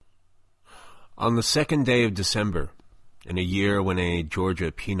On the second day of December, in a year when a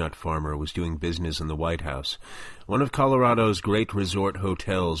Georgia peanut farmer was doing business in the White House, one of Colorado's great resort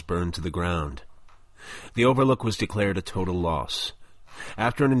hotels burned to the ground. The Overlook was declared a total loss.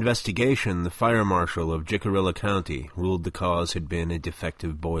 After an investigation, the fire marshal of Jicarilla County ruled the cause had been a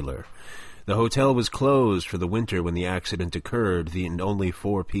defective boiler. The hotel was closed for the winter when the accident occurred, and only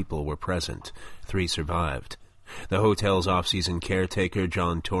 4 people were present. 3 survived. The hotel's off-season caretaker,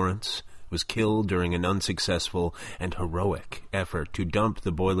 John Torrance, was killed during an unsuccessful and heroic effort to dump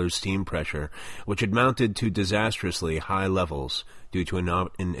the boiler's steam pressure, which had mounted to disastrously high levels due to an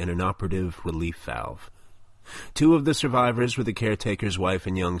inoperative relief valve. 2 of the survivors were the caretaker's wife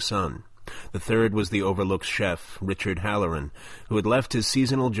and young son. The third was the Overlook's chef, Richard Halloran, who had left his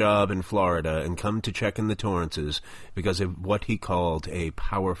seasonal job in Florida and come to check in the Torrances because of what he called a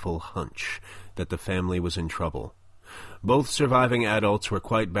powerful hunch that the family was in trouble. Both surviving adults were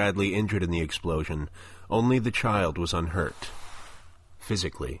quite badly injured in the explosion. Only the child was unhurt.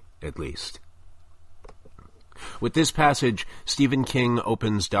 Physically, at least. With this passage, Stephen King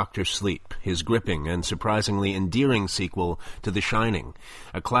opens Dr. Sleep, his gripping and surprisingly endearing sequel to The Shining,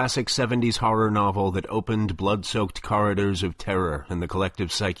 a classic 70s horror novel that opened blood-soaked corridors of terror in the collective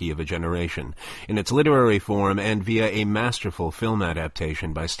psyche of a generation, in its literary form and via a masterful film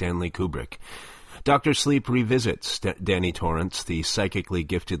adaptation by Stanley Kubrick. Dr. Sleep revisits Danny Torrance, the psychically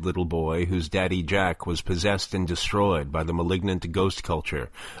gifted little boy whose daddy Jack was possessed and destroyed by the malignant ghost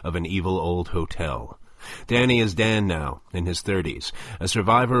culture of an evil old hotel. Danny is Dan now, in his 30s, a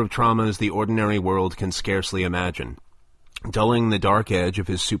survivor of traumas the ordinary world can scarcely imagine, dulling the dark edge of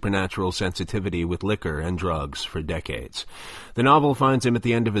his supernatural sensitivity with liquor and drugs for decades. The novel finds him at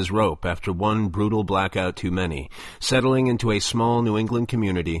the end of his rope after one brutal blackout too many, settling into a small New England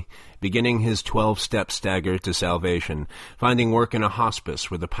community, beginning his 12-step stagger to salvation, finding work in a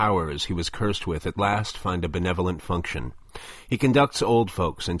hospice where the powers he was cursed with at last find a benevolent function. He conducts old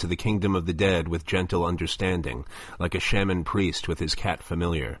folks into the kingdom of the dead with gentle understanding, like a shaman priest with his cat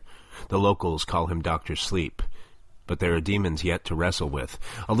familiar. The locals call him Dr. Sleep. But there are demons yet to wrestle with.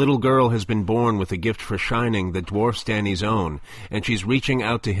 A little girl has been born with a gift for shining that dwarfs Danny's own, and she's reaching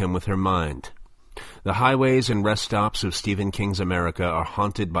out to him with her mind. The highways and rest stops of Stephen King's America are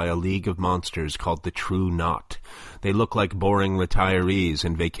haunted by a league of monsters called the True Knot. They look like boring retirees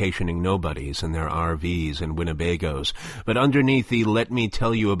and vacationing nobodies in their RVs and Winnebagos, but underneath the "Let me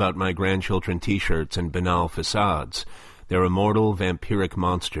tell you about my grandchildren" t-shirts and banal facades, they're immortal vampiric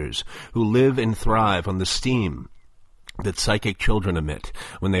monsters who live and thrive on the steam that psychic children emit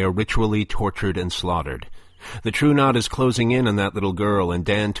when they are ritually tortured and slaughtered. The True Knot is closing in on that little girl, and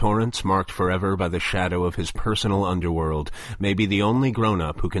Dan Torrance, marked forever by the shadow of his personal underworld, may be the only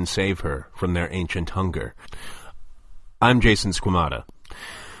grown-up who can save her from their ancient hunger. I'm Jason Squamata.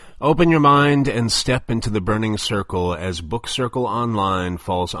 Open your mind and step into the burning circle as Book Circle Online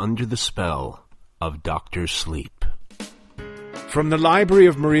falls under the spell of Dr. Sleep. From the Library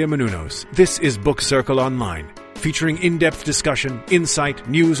of Maria Menounos, this is Book Circle Online, featuring in-depth discussion, insight,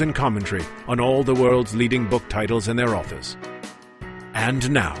 news, and commentary on all the world's leading book titles and their authors.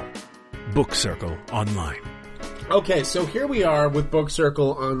 And now, Book Circle Online. Okay, so here we are with Book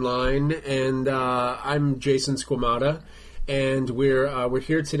Circle Online, and I'm Jason Squamata, and we're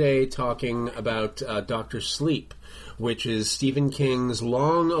here today talking about Dr. Sleep, which is Stephen King's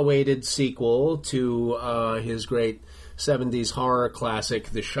long-awaited sequel to his great 70s horror classic,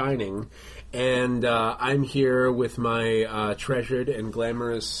 The Shining. And I'm here with my treasured and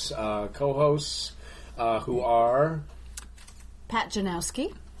glamorous co-hosts, who are Pat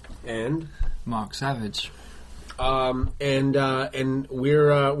Janowski and Mark Savage. And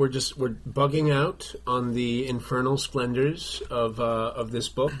we're bugging out on the infernal splendors of this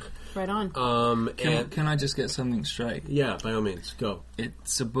book. Right on. Can I just get something straight? Yeah, by all means, go.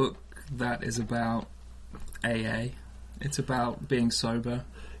 It's a book that is about AA. It's about being sober.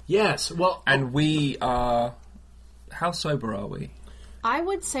 Yes, well... And we are... How sober are we? I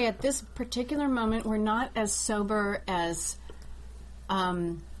would say at this particular moment we're not as sober as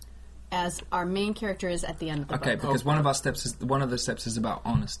our main character is at the end of the book. Okay, because one of the steps is about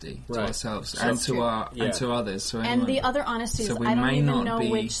honesty to ourselves and to others. So and the other honesty is I don't even know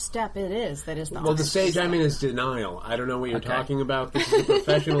which step it is that is the honesty. Well, the stage I'm in is denial. I don't know what you're talking about. This is a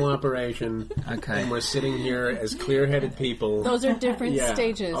professional operation. Okay. And we're sitting here as clear-headed people. Those are different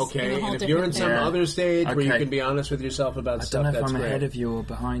stages. Okay, and if you're in some other stage where you can be honest with yourself about stuff, that's great. I don't know if I'm ahead of you or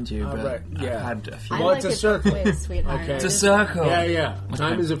behind you, but I've had a few... Well, it's a circle. Sweetheart. Okay. It's a circle. Yeah.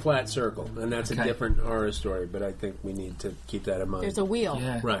 Time is a flat circle, and that's a different horror story, but I think we need to keep that in mind. There's a wheel.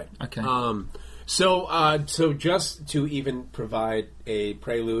 Yeah. Right. Okay. So just to even provide a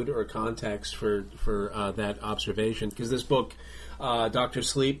prelude or context for that observation, because this book, Dr.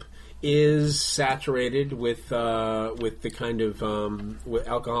 Sleep, is saturated with the kind of with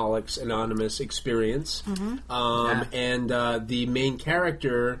Alcoholics Anonymous experience, and the main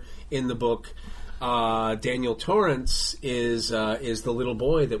character in the book, Daniel Torrance, is the little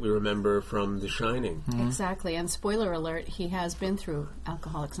boy that we remember from The Shining. Exactly, and spoiler alert, he has been through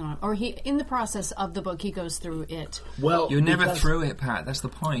Alcoholics Anonymous, or he, in the process of the book, he goes through it. Well, You're never through it, Pat. That's the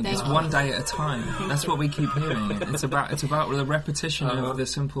point. It's one day at a time. That's what we keep hearing. It's about the repetition of the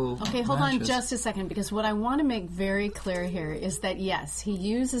simple. Okay, hold on mantras. just a second, because what I want to make very clear here is that yes, he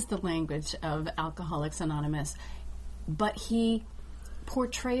uses the language of Alcoholics Anonymous, but he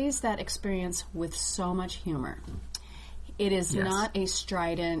portrays that experience with so much humor. It is Yes. not a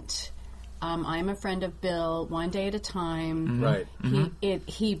strident, I'm a friend of Bill, one day at a time. Right.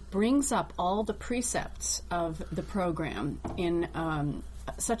 He brings up all the precepts of the program in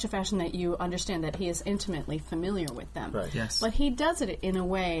such a fashion that you understand that he is intimately familiar with them. Right. Yes. But he does it in a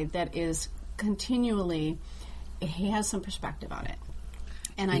way that is continually, he has some perspective on it.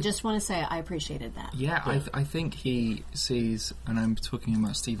 And I just want to say I appreciated that. Yeah, I think he sees, and I'm talking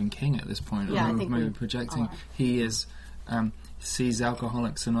about Stephen King at this point. Yeah, I I'm think maybe we projecting. are. He is sees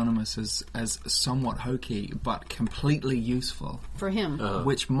Alcoholics Anonymous as somewhat hokey, but completely useful, For him.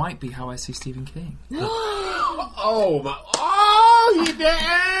 which might be how I see Stephen King. Oh my! Oh, he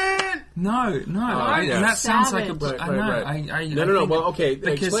didn't. No, yeah. and that sounds like a. Savage. I know. Right. I No. think Well, that- okay.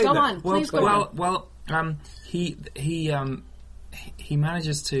 because Explain Go that. on, please go on. Well, he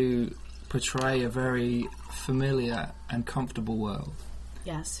manages to portray a very familiar and comfortable world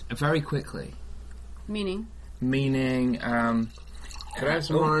Yes. very quickly. Meaning? Meaning, Could I have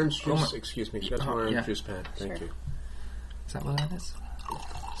some orange oh juice? my- Excuse me. Could I have some orange yeah. juice, Pat? Thank Sure. you. is that what that is?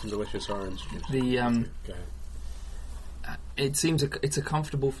 Some delicious orange juice. The Go ahead. it seems it's a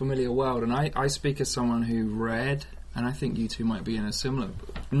comfortable, familiar world, and I speak as someone who read, and I think you two might be in a similar,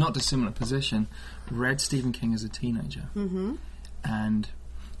 not dissimilar position, read Stephen King as a teenager, and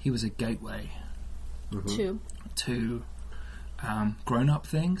he was a gateway Two. to grown-up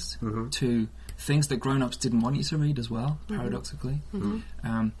things, to things that grown-ups didn't want you to read as well, paradoxically.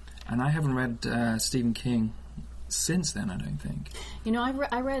 And I haven't read Stephen King since then, I don't think. You know,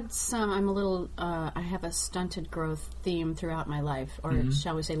 I read some. I'm a little. I have a stunted growth theme throughout my life, or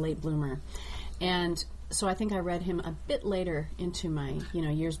shall we say, late bloomer, and so I think I read him a bit later into my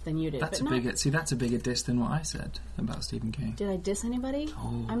years than you did. That's but not, that's a bigger diss than what I said about Stephen King. Did I diss anybody?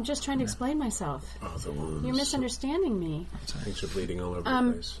 I'm just trying to explain myself. Oh, the wounds. You're misunderstanding me. Things are bleeding all over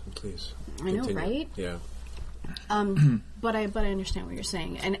the place. Please. I know, continue. right? Yeah. But I understand what you're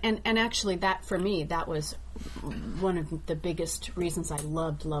saying, and actually that for me that was one of the biggest reasons I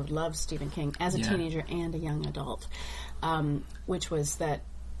loved Stephen King as a Yeah. teenager and a young adult, which was that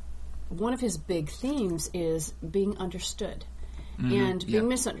one of his big themes is being understood and being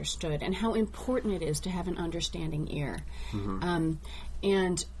misunderstood, and how important it is to have an understanding ear.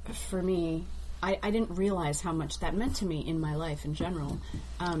 And for me, I didn't realize how much that meant to me in my life in general,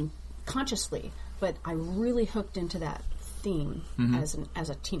 consciously. But I really hooked into that theme as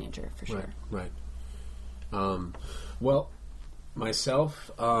a teenager, for sure. Right. Well,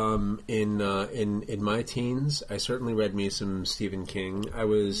 myself, in my teens, I certainly read me some Stephen King. I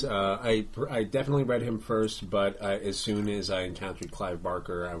was I definitely read him first, but as soon as I encountered Clive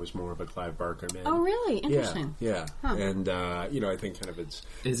Barker, I was more of a Clive Barker man. Oh, really? Interesting. Yeah. Huh. And I think kind of its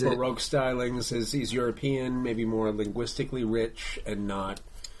Is it- Baroque stylings. He's European, maybe more linguistically rich, and not.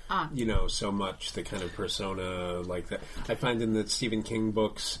 So much the kind of persona like that. I find in the Stephen King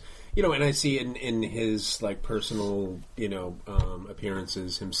books, and I see in his like personal,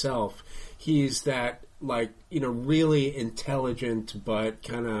 appearances himself, he's that really intelligent but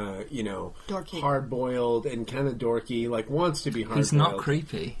kind of, Dorky. hard-boiled and kind of dorky, wants to be hard-boiled. He's not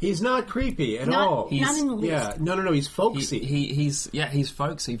creepy. He's not creepy at Not- all. not in the least. Yeah, no, he's folksy. He's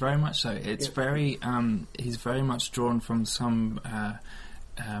folksy, very much so. It's very he's very much drawn from some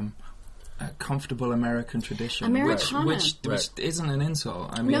comfortable American tradition, Americana. which Right. isn't an insult.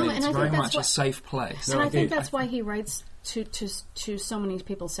 I mean, No, and it's I think very that's much a what- safe place. And I think indeed. that's why he writes to so many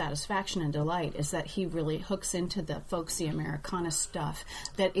people's satisfaction and delight, is that he really hooks into the folksy Americana stuff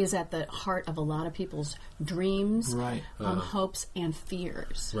that is at the heart of a lot of people's dreams, Right. hopes, and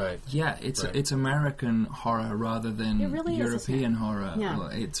fears. Right. Yeah, it's Right. it's American horror rather than It really is, European isn't it? horror. Yeah. Well,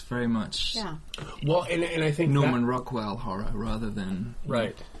 it's very much Yeah, Well, and I think Norman that, Rockwell horror rather than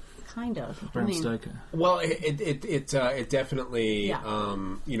right. kind of. I Bram mean, Stoker. Well, it definitely, Yeah.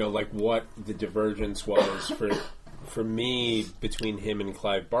 what the divergence was for me, between him and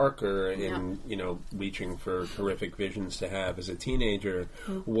Clive Barker in, reaching for horrific visions to have as a teenager,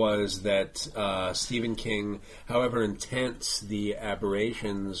 was that Stephen King, however intense the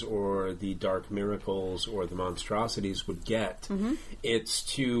aberrations or the dark miracles or the monstrosities would get, it's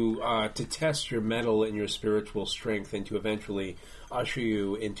to test your mettle and your spiritual strength and to eventually usher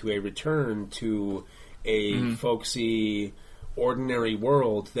you into a return to a folksy, ordinary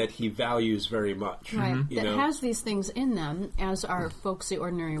world that he values very much. Right. That has these things in them, as our folksy,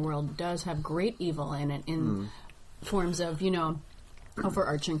 ordinary world does have great evil in it, in forms of,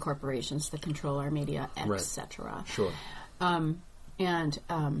 overarching corporations that control our media, etc. Sure.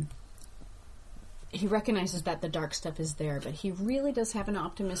 He recognizes that the dark stuff is there, but he really does have an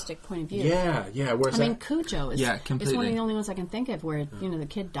optimistic point of view. Yeah. I mean, Cujo is one completely. of the only ones I can think of where the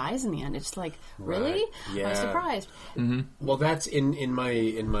kid dies in the end. It's like, really? Yeah. I'm surprised. Well, that's in my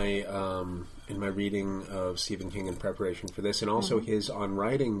reading of Stephen King in preparation for this, and also his On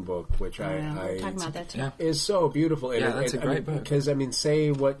Writing book, which I talking about that too. is so beautiful. And that's a great book. Because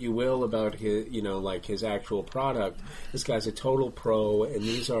say what you will about his, his actual product. This guy's a total pro, and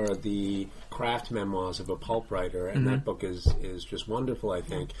these are the craft memoirs of a pulp writer, and that book is just wonderful, I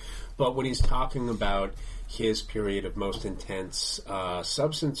think. But when he's talking about his period of most intense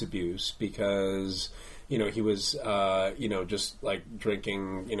substance abuse, because he was, just like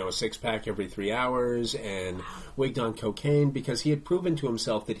drinking, a 6-pack every 3 hours and wigged on cocaine because he had proven to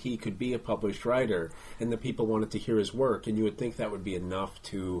himself that he could be a published writer and that people wanted to hear his work. And you would think that would be enough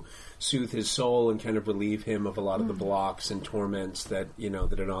to soothe his soul and kind of relieve him of a lot of the blocks and torments that,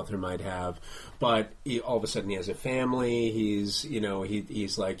 that an author might have. But all of a sudden he has a family. He's,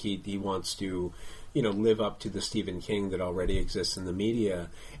 he's like, he wants to, live up to the Stephen King that already exists in the media.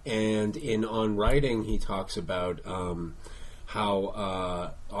 And in On Writing, he talks about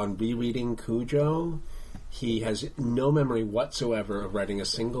how on rereading Cujo, he has no memory whatsoever of writing a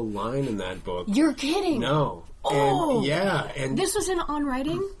single line in that book. You're kidding? No. Oh! And this was in On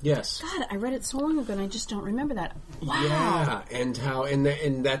Writing? Yes. God, I read it so long ago and I just don't remember that. Wow. Yeah,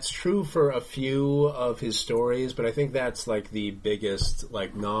 and that's true for a few of his stories, but I think that's like the biggest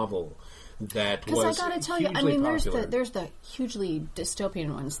novel that was because I gotta tell you, I mean, popular. there's the hugely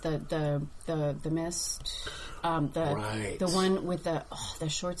dystopian ones, the Mist, the one with the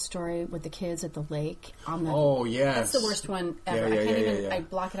short story with the kids at the lake on the. Oh yes, that's the worst one ever. Yeah, I can't even. I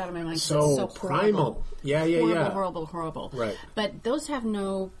block it out of my mind. So, so primal. Horrible. Right. But those have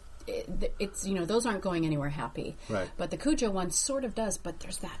no. It's those aren't going anywhere happy. Right. But the Cujo one sort of does. But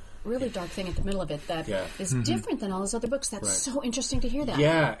there's that really dark thing at the middle of it that is different than all his other books. That's so interesting to hear that.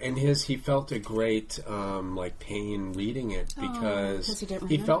 Yeah, and he felt a great pain reading it because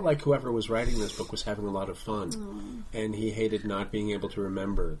he felt like whoever was writing this book was having a lot of fun, and he hated not being able to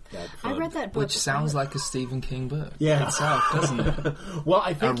remember that fun. I read that book, which sounds like a Stephen King book itself, doesn't it? Well,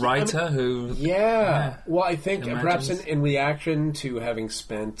 I think a writer who. Yeah. Well, I think perhaps imagines. in reaction to having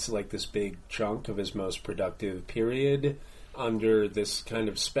spent this big chunk of his most productive period under this kind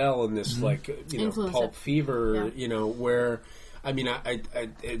of spell and this pulp fever, where I mean, I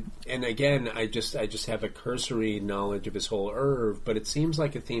and again, I just have a cursory knowledge of his whole oeuvre, but it seems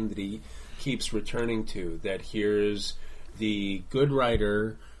like a theme that he keeps returning to. That here's the good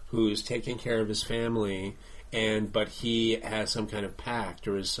writer who's taking care of his family, but he has some kind of pact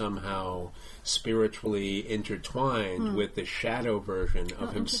or is somehow spiritually intertwined with the shadow version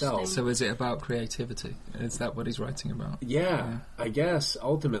of himself. So is it about creativity? Is that what he's writing about? Yeah. I guess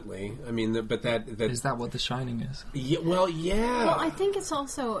ultimately. I mean, but that is that what The Shining is? Yeah, well, yeah. Well, I think it's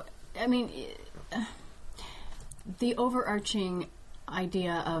also. I mean, the overarching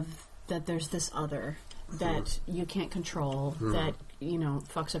idea of that there's this other that you can't control that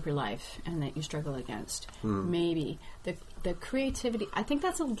fucks up your life and that you struggle against. Maybe the creativity. I think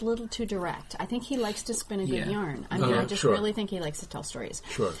that's a little too direct. I think he likes to spin a good yarn. I mean, I just really think he likes to tell stories.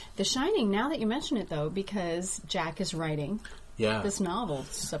 Sure. The Shining. Now that you mention it, though, because Jack is writing this novel,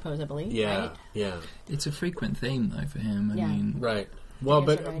 supposedly. Yeah. Right? Yeah. It's a frequent theme, though, for him. I mean, right. Well,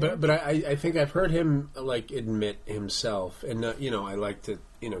 but I think I've heard him admit himself, and I like to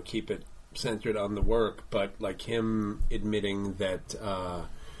keep it centered on the work, but him admitting that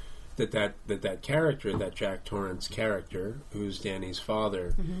that character, that Jack Torrance character, who's Danny's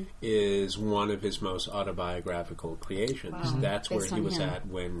father, is one of his most autobiographical creations. Wow. That's where he was at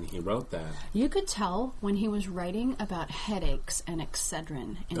when he wrote that. You could tell when he was writing about headaches and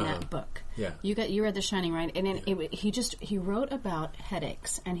Excedrin in that book. Yeah, you read The Shining, right? And then he wrote about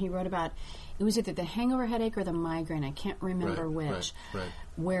headaches, and he wrote about. It was either the hangover headache or the migraine. I can't remember which. Right.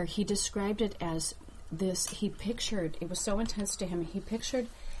 Where he described it as this. He pictured it was so intense to him. He pictured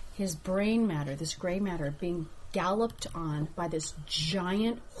his brain matter, this gray matter, being galloped on by this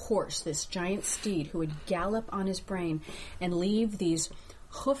giant horse, this giant steed, who would gallop on his brain and leave these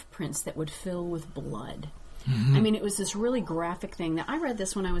hoof prints that would fill with blood. I mean, it was this really graphic thing. Now, I read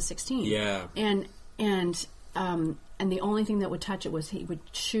this when I was 16. Yeah. And the only thing that would touch it was he would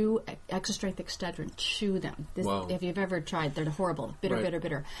chew extra strength Excedrin, chew them. Wow. If you've ever tried, they're horrible. Bitter, Right. bitter,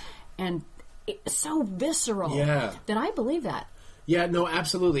 bitter. And it's so visceral Yeah. that I believe that. Yeah, no,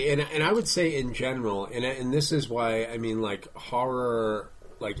 absolutely, and I would say in general, and this is why, I mean, like, horror,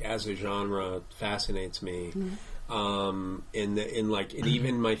 like, as a genre, fascinates me. And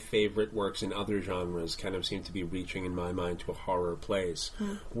even my favorite works in other genres kind of seem to be reaching, in my mind, to a horror place,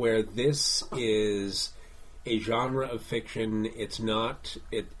 where this is a genre of fiction. It's not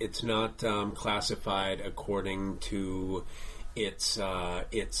classified according to its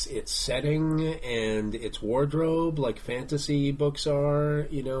setting and its wardrobe, like fantasy books are,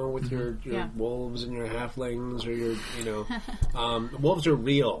 with your Yeah. wolves and your halflings, or your, wolves are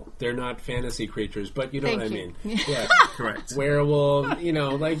real. They're not fantasy creatures, but you know Thank what I you. mean. Yeah. Correct. Werewolf,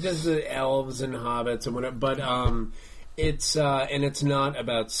 like just the elves and hobbits and whatever, but, it's not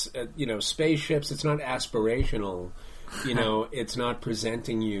about, spaceships. It's not aspirational. It's not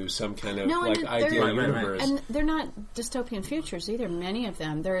presenting you some kind of No, and they're- ideal Right, right, right. universe. And they're not dystopian futures either. Many of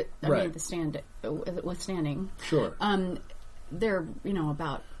them, they're Right. withstanding. Sure. They're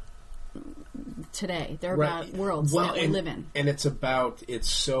about today. They're Right. about worlds that we live in. And it's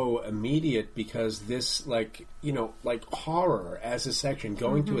so immediate because this, like horror as a section,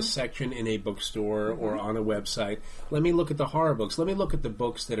 going to a section in a bookstore or on a website. Let me look at the horror books. Let me look at the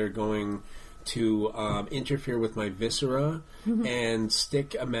books that are going to interfere with my viscera and stick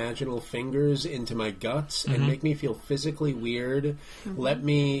imaginal fingers into my guts and make me feel physically weird. Let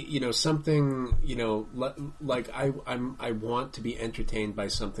me, something, I want to be entertained by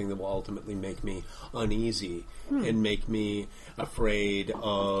something that will ultimately make me uneasy and make me afraid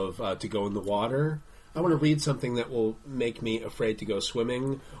of to go in the water. I want to read something that will make me afraid to go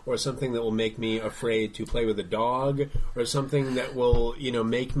swimming, or something that will make me afraid to play with a dog, or something that will,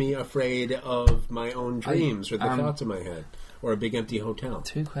 make me afraid of my own dreams or the thoughts in my head, or a big empty hotel.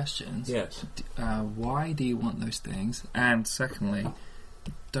 2 questions. Yes. Why do you want those things? And secondly,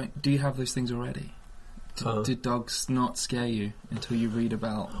 do you have those things already? Do dogs not scare you until you read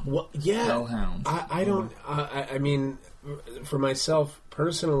about hellhounds? I don't. I mean, for myself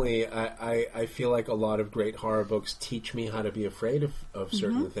personally, I feel like a lot of great horror books teach me how to be afraid of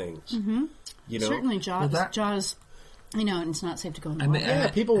certain things. Certainly, Jaws. Well, Jaws. And it's not safe to go in the water. Yeah,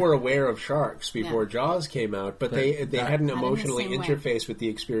 people were aware of sharks before Jaws came out, but they hadn't emotionally same way. interfaced with the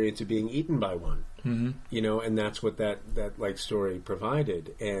experience of being eaten by one. And that's what that like story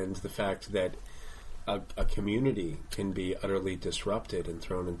provided, and the fact that a community can be utterly disrupted and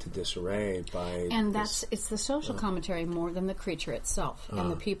thrown into disarray by... And it's the social commentary more than the creature itself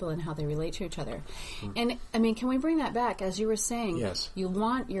and the people and how they relate to each other. And, I mean, can we bring that back? As you were saying, Yes. you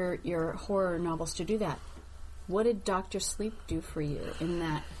want your horror novels to do that. What did Dr. Sleep do for you in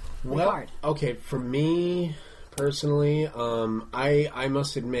that regard? Okay, for me... Personally, I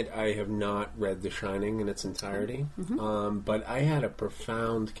must admit I have not read The Shining in its entirety, but I had a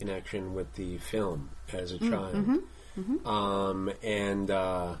profound connection with the film as a child,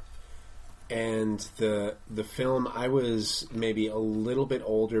 and the film. I was maybe a little bit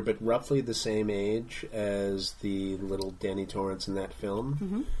older, but roughly the same age as the little Danny Torrance in that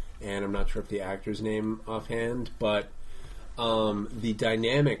film, and I'm not sure if the actor's name offhand, but the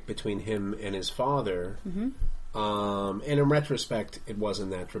dynamic between him and his father. And in retrospect, it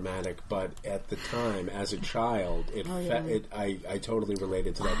wasn't that dramatic, but at the time, as a child, I totally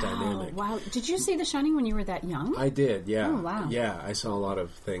related to that dynamic. Wow. Did you see The Shining when you were that young? I did, yeah. Oh, wow. Yeah, I saw a lot of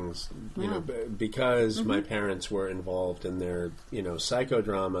things, because my parents were involved in their,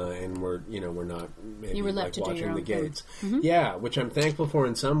 psychodrama, and were not maybe You were left to do watching your the own thing. gates. Yeah, which I'm thankful for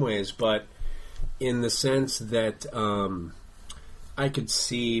in some ways, but in the sense that I could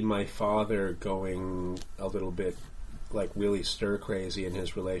see my father going a little bit really stir crazy in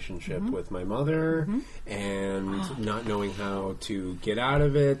his relationship with my mother, and not knowing how to get out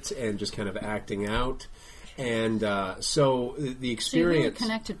of it, and just kind of acting out. And so the experience... So you really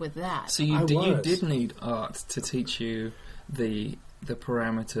connected with that. So you did need art to teach you the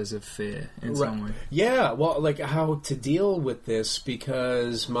parameters of fear in some way. Yeah, well, how to deal with this,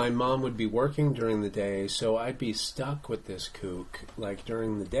 because my mom would be working during the day, so I'd be stuck with this kook,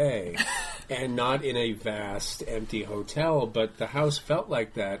 during the day, and not in a vast, empty hotel, but the house felt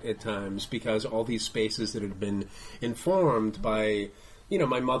like that at times, because all these spaces that had been informed by...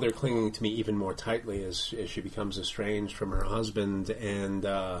 my mother clinging to me even more tightly as she becomes estranged from her husband, and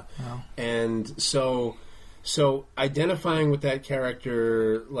so So identifying with that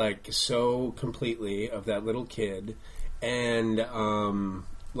character like so completely of that little kid, and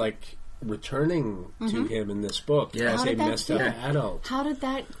like returning to him in this book as a messed up adult. How did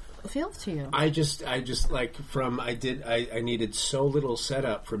that feel to you? I just like I needed so little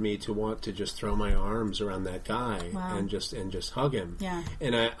setup for me to want to just throw my arms around that guy and just hug him. Yeah.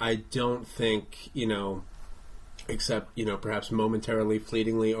 And I don't think, except, perhaps momentarily,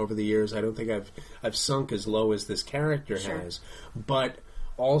 fleetingly over the years, I don't think I've sunk as low as this character has. But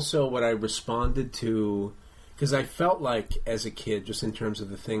also what I responded to, because I felt like as a kid, just in terms of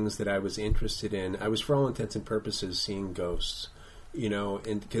the things that I was interested in, I was for all intents and purposes seeing ghosts.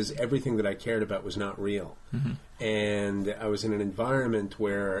 And because everything that I cared about was not real. And I was in an environment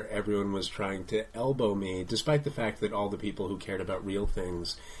where everyone was trying to elbow me, despite the fact that all the people who cared about real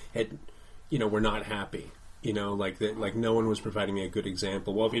things had, were not happy. Like no one was providing me a good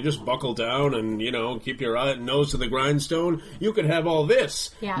example. Well, if you just buckle down and, keep your nose to the grindstone, you could have all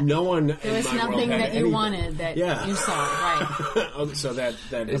this. Yeah. No one There was nothing that you wanted that you saw, right? So that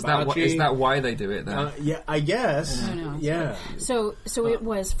is that why they do it then? Yeah, I guess. I know. Yeah. So it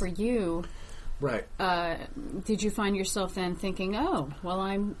was for you. Right. Did you find yourself then thinking, oh, well,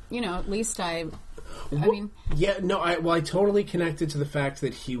 I'm, at least I mean... Yeah, no, I totally connected to the fact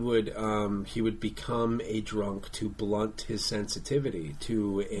that he would become a drunk to blunt his sensitivity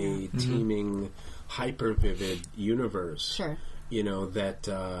to a teeming, hyper-vivid universe. Sure.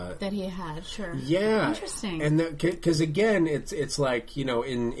 That he had, sure. Yeah. Interesting. And because, again, it's like,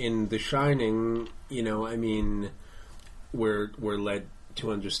 in The Shining, we're led to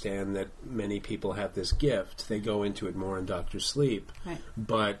understand that many people have this gift. They go into it more in Dr. Sleep. Right.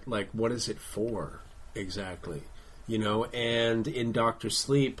 But, what is it for, exactly? And in Dr.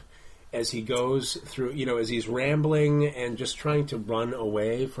 Sleep, as he goes through, as he's rambling and just trying to run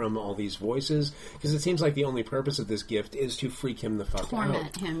away from all these voices, because it seems like the only purpose of this gift is to freak him the fuck out.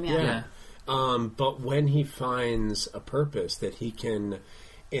 Torment him, yeah. But when he finds a purpose that he can...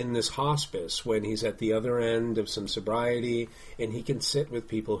 in this hospice, when he's at the other end of some sobriety and he can sit with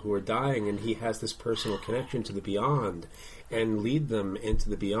people who are dying and he has this personal connection to the beyond and lead them into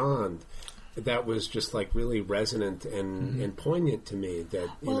the beyond, that was just really resonant and poignant to me. That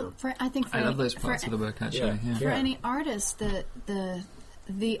I love those parts of the book actually. For any artist,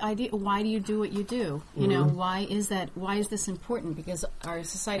 the idea, why do you do what you do? Why is that? Why is this important? Because our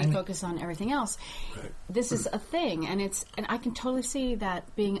society focuses on everything else. Right. This is a thing, and I can totally see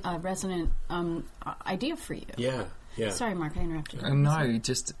that being a resonant idea for you. Yeah, yeah. Sorry, Mark, I interrupted you. No,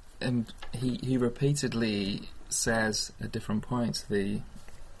 he repeatedly says at different points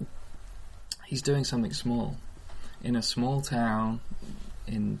he's doing something small in a small town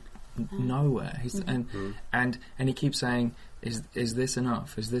in nowhere. And he keeps saying, Is this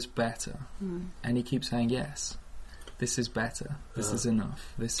enough? Is this better? And he keeps saying, yes, this is better. This is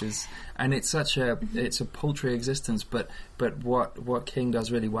enough. This is, and it's such it's a paltry existence. But what King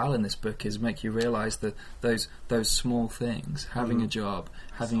does really well in this book is make you realise that those small things, having a job,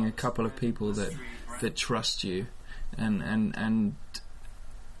 having a couple of people that trust you, and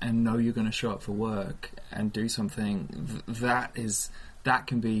know you're going to show up for work and do something that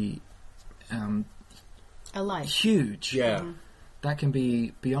can be. A life. Huge. Yeah. That can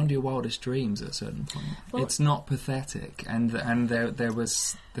be beyond your wildest dreams at a certain point. Well, it's not pathetic, and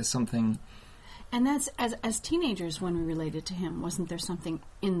there's something. And that's as teenagers when we related to him, wasn't there something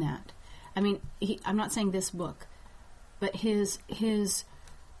in that? I mean, I'm not saying this book, but his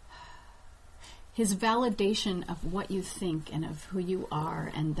validation of what you think and of who you are,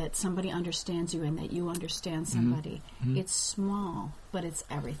 and that somebody understands you and that you understand somebody. It's small, but it's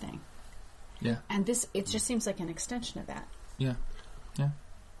everything. Yeah. And it just seems like an extension of that. Yeah. Yeah.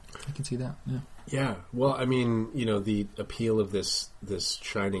 I can see that. Yeah. Yeah. Well, I mean, the appeal of this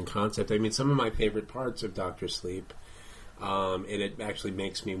shining concept. I mean, some of my favorite parts of Dr. Sleep, and it actually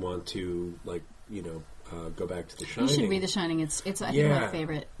makes me want to go back to The Shining. You should read The Shining. It's I think my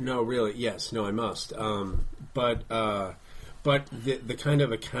favorite. No, really. Yes. No, I must. But the kind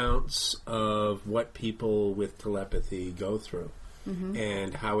of accounts of what people with telepathy go through.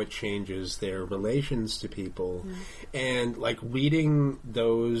 And how it changes their relations to people, and reading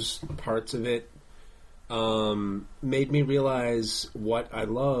those parts of it made me realize what I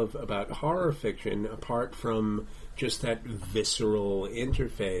love about horror fiction, apart from just that visceral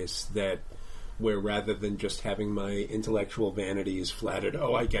interface where rather than just having my intellectual vanities flattered,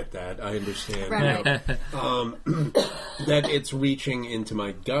 oh, I get that, I understand, right. That it's reaching into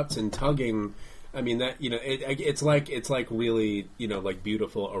my guts and tugging. I mean that it's like really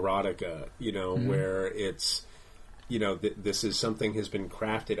beautiful erotica, where it's this is something has been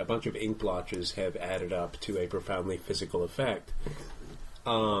crafted. A bunch of ink blotches have added up to a profoundly physical effect.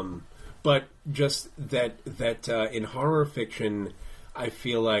 But just that in horror fiction, I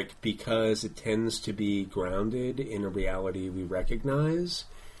feel like because it tends to be grounded in a reality we recognize,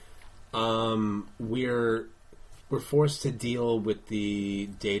 we're forced to deal with the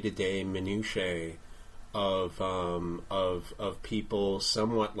day-to-day minutiae of people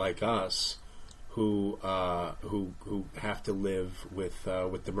somewhat like us who have to live with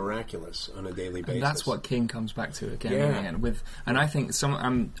the miraculous on a daily basis. And that's what King comes back to again and again. And I think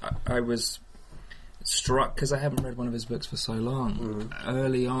I was struck because I haven't read one of his books for so long.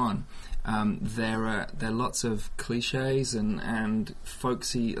 Early on, there are lots of cliches and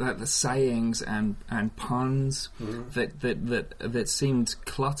folksy, like the sayings and puns that seemed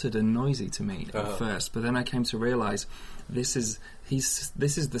cluttered and noisy to me at first. But then I came to realize this is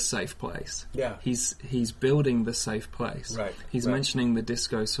the safe place. Yeah. He's building the safe place. Right. He's mentioning the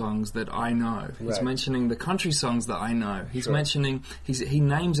disco songs that I know. He's Right. mentioning the country songs that I know. He's Sure. mentioning he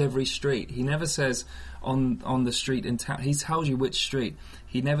names every street. He never says on the street in town. He tells you which street.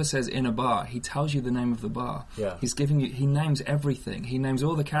 He never says in a bar. He tells you the name of the bar. Yeah. He names everything. He names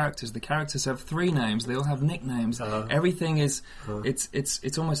all the characters. The characters have 3 names. They all have nicknames. Everything is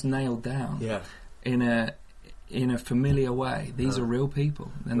it's almost nailed down. Yeah. In a familiar way. These are real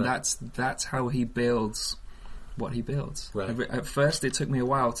people, and that's how he builds what he builds. Right. At first, it took me a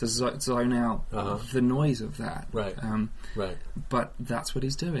while to zone out the noise of that. Right. Right. But that's what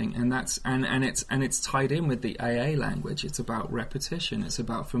he's doing, and it's tied in with the AA language. It's about repetition. It's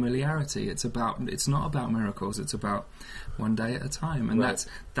about familiarity. It's not about miracles. It's about one day at a time, and Right.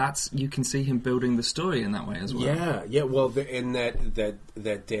 that's you can see him building the story in that way as well. Yeah. Well, in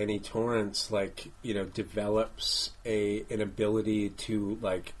that Danny Torrance develops an ability to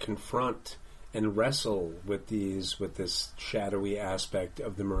confront and wrestle with this shadowy aspect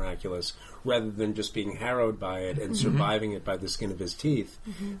of the miraculous, rather than just being harrowed by it and surviving it by the skin of his teeth.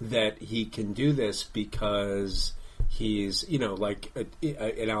 That he can do this because he's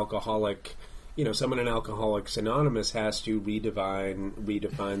an alcoholic. Someone in Alcoholics Anonymous has to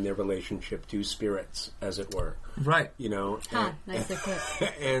redefine their relationship to spirits, as it were. Right. Nicely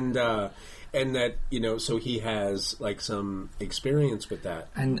put. And that, so he has some experience with that.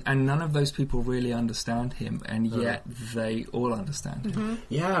 And none of those people really understand him, and yet they all understand him.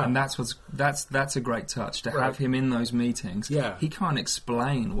 Yeah. And that's a great touch to have him in those meetings. Yeah. He can't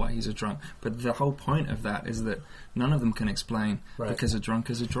explain why he's a drunk, but the whole point of that is that none of them can explain because a drunk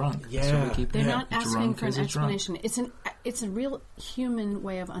is a drunk. Yeah. That's what we keep They're hearing. not asking Drunk for an is a drunk. explanation. It's a real human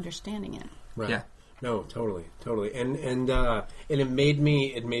way of understanding it. Right. Yeah. No, totally, and it made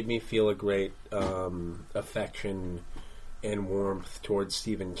me feel a great affection and warmth towards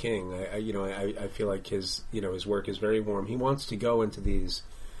Stephen King. I feel like his work is very warm. He wants to go into these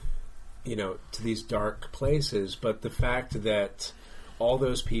dark places, but the fact that all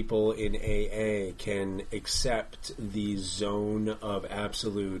those people in AA can accept the zone of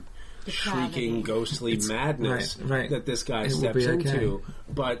absolute shrieking, ghostly madness that this guy steps into,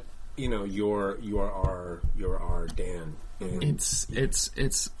 but you're our Dan. And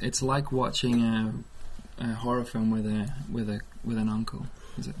It's like watching a horror film with an uncle.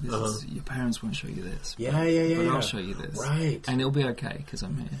 Your parents won't show you this. Yeah. But I'll show you this. Right. And it'll be okay because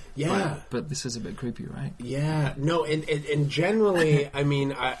I'm here. Yeah. But this is a bit creepy, right? Yeah. No, and generally, I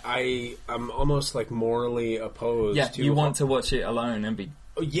mean, I'm almost morally opposed to... you want to watch it alone and be...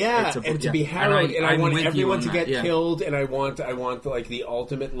 Yeah, and to be harrowed, and I I'm want with you everyone on to that, get killed, and I want the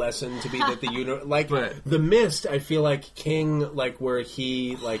ultimate lesson to be that Right. The Mist. I feel like King, where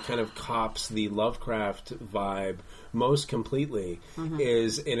he kind of cops the Lovecraft vibe most completely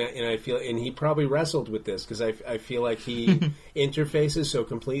is, and I feel, and he probably wrestled with this because I feel like he interfaces so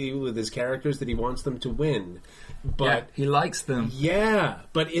completely with his characters that he wants them to win, but he likes them. Yeah,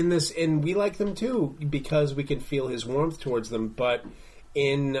 but and we like them too because we can feel his warmth towards them, but.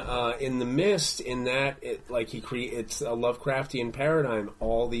 In The Mist, in that it's a Lovecraftian paradigm.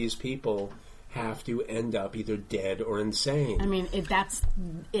 All these people have to end up either dead or insane. I mean, that's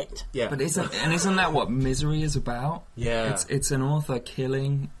it. Yeah, But isn't that what Misery is about? Yeah. It's an author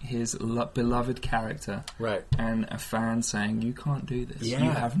killing his beloved character, right, and a fan saying, "You can't do this. Yeah.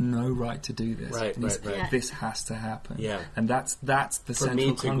 You have no right to do this. Right. This has to happen." Yeah. And that's the For central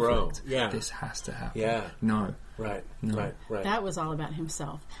me to conflict. grow. Yeah. This has to happen. Yeah. No. Right. That was all about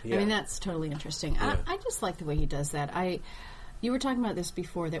himself. Yeah. I mean, that's totally interesting. Yeah. I just like the way he does that. You were talking about this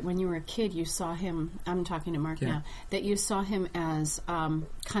before, that when you were a kid, you saw him, I'm talking to Mark now, that you saw him as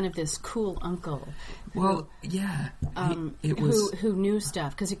kind of this cool uncle. Well, yeah. Who knew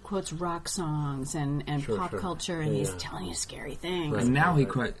stuff, because he quotes rock songs and pop culture, and he's telling you scary things. Right. And now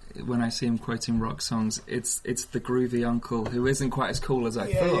when I see him quoting rock songs, it's the groovy uncle who isn't quite as cool as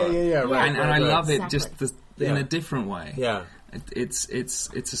I thought. Right. And I love it just in a Yeah. different way. Yeah. It's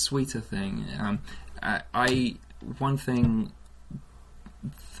a sweeter thing. One thing,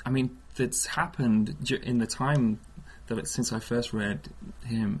 I mean, that's happened in the time since I first read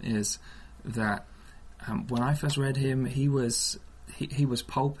him is that when I first read him, he was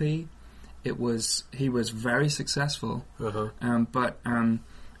pulpy. He was very successful, but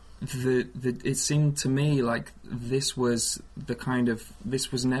it seemed to me like this was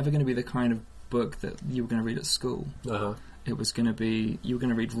never going to be the kind of book that you were going to read at school. It was going to be, you were going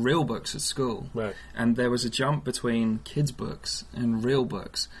to read real books at school. Right. And there was a jump between kids' books and real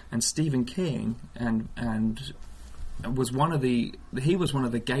books. And Stephen King was one of the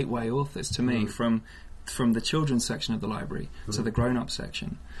gateway authors to me from the children's section of the library to the grown-up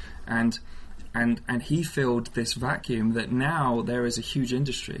section. And he filled this vacuum that now there is a huge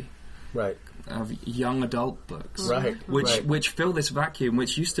industry. Right. Of young adult books, which fill this vacuum,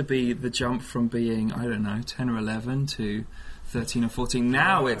 which used to be the jump from being 10 or 11 to 13 or 14.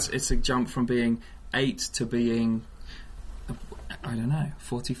 Now it's a jump from being 8 to being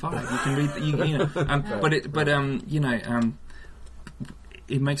 45. You can read,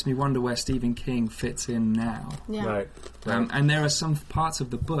 it makes me wonder where Stephen King fits in now. Yeah. Right. And there are some parts of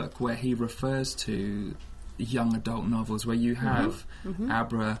the book where he refers to young adult novels, where you have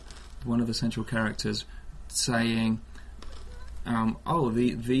Abra, one of the central characters, saying,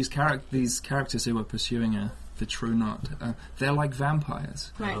 these characters who are pursuing the true knot, they're like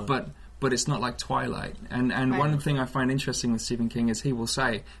vampires, right. But it's not like Twilight. And one thing I find interesting with Stephen King is he will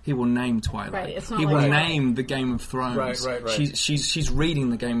name Twilight. Right, it's not he like will Twilight. Name the Game of Thrones. Right. She's reading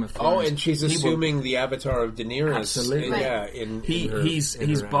the Game of Thrones. Oh, and she's assuming the avatar of Daenerys. Absolutely.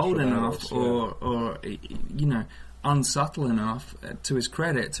 He's bold enough, or unsubtle enough, to his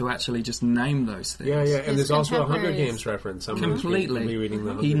credit, to actually just name those things. Yeah, and there's also a Hunger contemporaries. Games reference.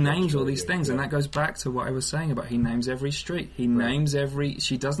 Completely. He names all these things, and that goes back to what I was saying about he names every street. He names every...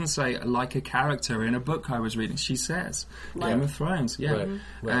 She doesn't say, like a character in a book I was reading. She says, Game of Thrones, And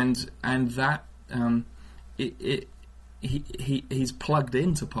that... He's plugged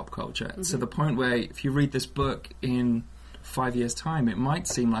into pop culture to the point where if you read this book in 5 years' time, it might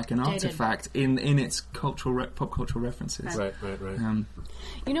seem like an artifact in its pop cultural references. Right. One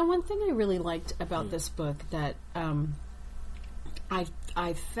thing I really liked about this book that I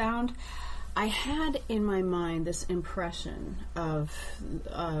found, I had in my mind this impression of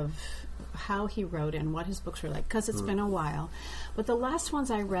how he wrote and what his books were like, because it's been a while. But the last ones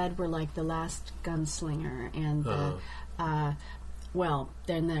I read were like The Last Gunslinger and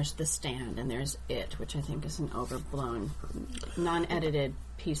then there's The Stand, and there's It, which I think is an overblown, non-edited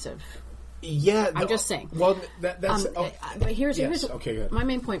piece of... Yeah. I'm just saying. Well, that's... but here's okay, good. my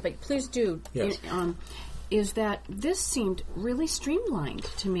main point, but please do... Yes. Is that this seemed really streamlined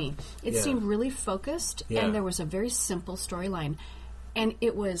to me. It seemed really focused, and there was a very simple storyline. And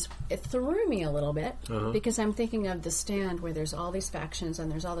it threw me a little bit, because I'm thinking of The Stand, where there's all these factions and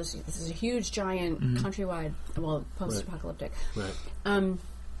there's all this is a huge, giant, countrywide, post-apocalyptic. Right. And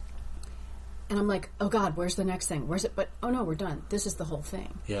I'm like, oh God, where's the next thing? Where's it? But, oh no, we're done. This is the whole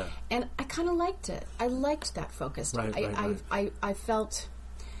thing. Yeah. And I kind of liked it. I liked that focus. I felt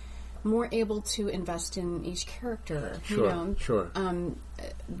more able to invest in each character. Sure.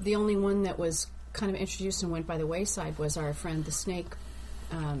 The only one that was kind of introduced and went by the wayside was our friend the snake,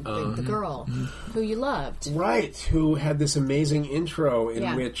 the girl who you loved, right? Who had this amazing intro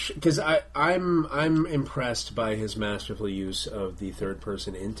in which, because I'm impressed by his masterful use of the third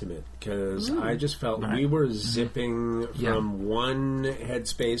person intimate, because I just felt we were zipping from one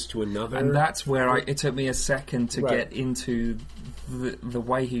headspace to another, and that's where it took me a second to get into the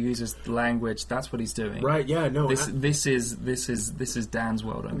way he uses the language. That's what he's doing. Right? Yeah. No. This is Dan's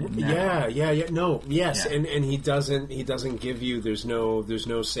world. I mean. Now. Yeah. No. Yes. Yeah. And he doesn't give you. There's no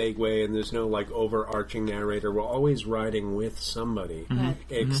segue, and there's no like overarching narrator. We're always riding with somebody,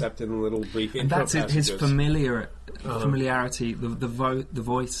 except in little brief intro passages. That's his familiarity. The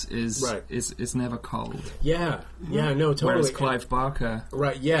voice is never cold. Yeah. Yeah. No. Totally. Whereas Clive Barker,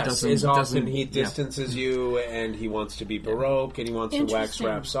 right? Yes. Is often he distances you, and he wants to be baroque, and he wants to wax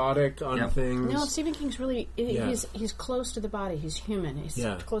rhapsodic on things. No, Stephen King's really he's close to the body. He's human. He's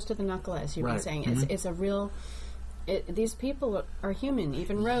close to the knuckle, as you've been saying. It's a real these people are human.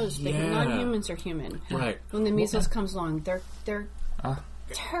 Even Rose, non-humans are human. Right. When the measles comes along, they're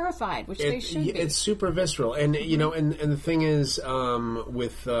terrified, which they should be. It's super visceral, and you know, and the thing is,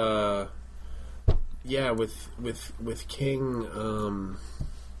 with King,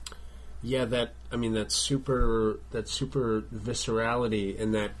 that super viscerality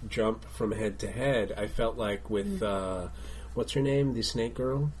and that jump from head to head. I felt like with what's her name, the Snake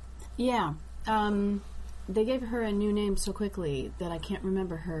Girl. Yeah. They gave her a new name so quickly that I can't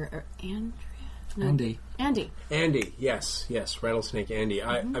remember her. Andrea? No. Andy, yes, Rattlesnake Andy.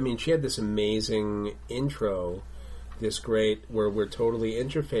 I mean, she had this amazing intro, where we're totally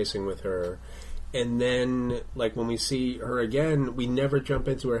interfacing with her, and then, like, when we see her again, we never jump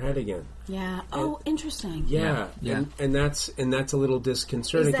into her head again. Yeah. Interesting. Yeah. And that's a little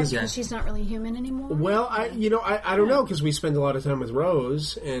disconcerting. Is that because she's not really human anymore? Well, I don't know, because we spend a lot of time with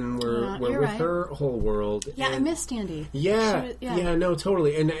Rose, and we're with her whole world. Yeah, and I missed Andy. Yeah, no,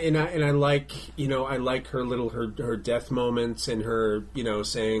 totally. And I like, I like her death moments, and her,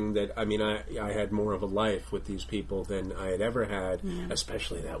 saying that, I mean, I had more of a life with these people than I had ever had,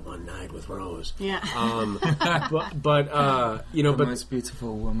 especially that one night with Rose. Yeah. But the most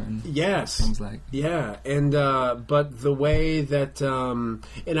beautiful woman. Yes. Seems like. Yeah, and but the way that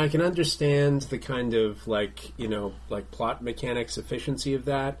and I can understand the kind of like plot mechanics efficiency of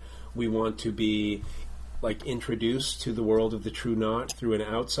that. We want to be like introduced to the world of the True Knot through an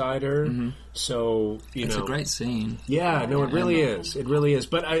outsider. Mm-hmm. So it's a great scene. Yeah, no, it really is. It really is.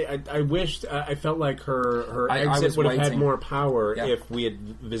 But I wished I felt like her exit would have had more power if we had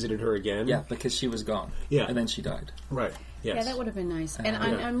visited her again. Yeah, because she was gone. Yeah, and then she died. Right. Yes. Yeah, that would have been nice. And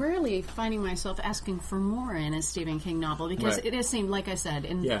I'm really finding myself asking for more in a Stephen King novel because it has seemed, like I said,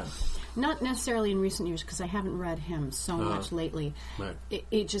 not necessarily in recent years because I haven't read him so much lately. Right.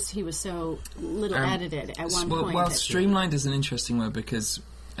 He was so little edited at one point. Well, streamlined is an interesting word because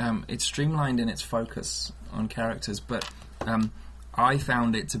it's streamlined in its focus on characters, but I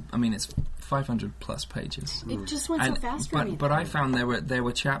found it to. I mean, it's 500 plus pages. It just went so fast for me. But I found there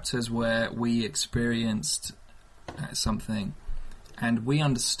were chapters where we experienced something, and we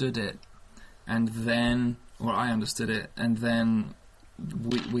understood it, and then, or I understood it, and then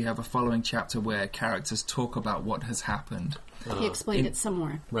we have a following chapter where characters talk about what has happened. He explained it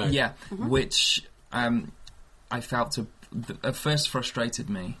somewhere. Right. Yeah, which I felt at first frustrated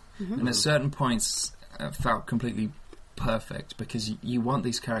me, and at certain points felt completely perfect because you want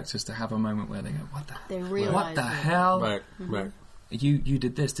these characters to have a moment where they go, what the hell? Right, right. You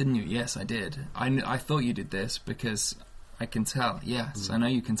did this, didn't you? Yes, I did. I thought you did this because I can tell. Yes, I know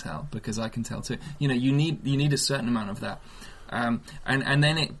you can tell because I can tell too. You need a certain amount of that. And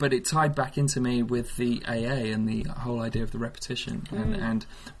then it tied back into me with the AA and the whole idea of the repetition, and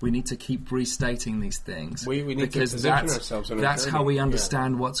we need to keep restating these things. We need to position ourselves on that's how we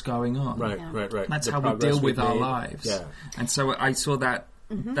understand what's going on. Right. That's how we deal with our lives. Yeah. And so I saw that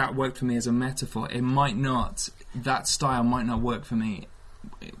that worked for me as a metaphor. It might not. That style might not work for me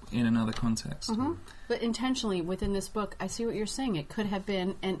in another context. Mm-hmm. But intentionally, within this book, I see what you're saying. It could have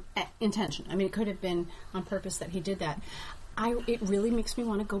been an intention. I mean, it could have been on purpose that he did that. It really makes me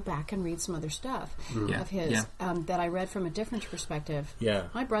want to go back and read some other stuff of his that I read from a different perspective. Yeah.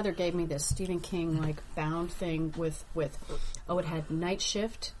 My brother gave me this Stephen King bound thing with it had Night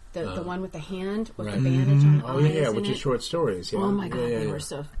Shift, the one with the hand with the bandage on the eyes. Which is short stories. Yeah. Oh my God, they were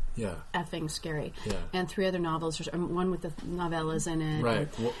so Yeah. effing scary. Yeah. And 3 other novels, one with the novellas in it. Right.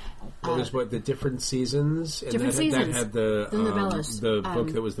 What was the different seasons? And different seasons. That had the novellas. The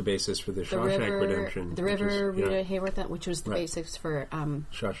book that was the basis for the Shawshank Redemption. The River, Rita Hayworth, which was the basis for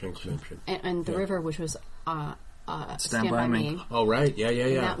Shawshank Redemption. And The River, which was Stand By Me. Oh, right.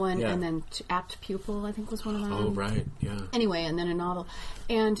 Yeah. That one, and then Apt Pupil, I think, was one of them. Oh, right. Yeah. Anyway, and then a novel.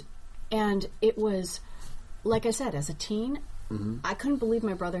 And it was, like I said, as a teen, I couldn't believe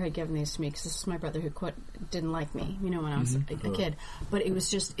my brother had given these to me because this is my brother who didn't like me, when I was a kid. But it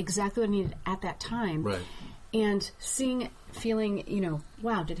was just exactly what I needed at that time. Right. And feeling,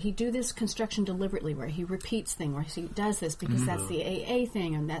 wow, did he do this construction deliberately where he repeats things, where he does this because that's the AA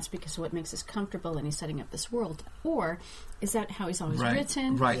thing and that's because of what makes us comfortable and he's setting up this world? Or is that how he's always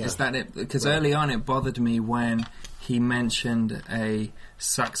written? Right, is that it? Because early on it bothered me when he mentioned a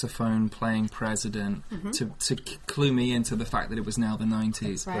saxophone playing president to clue me into the fact that it was now the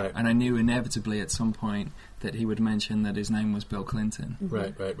 90s. Right. And I knew inevitably at some point that he would mention that his name was Bill Clinton.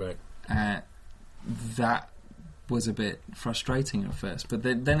 Right. That was a bit frustrating at first, but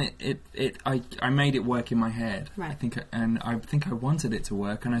then I made it work in my head. Right. I think I wanted it to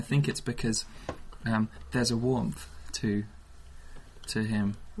work, and I think it's because there's a warmth to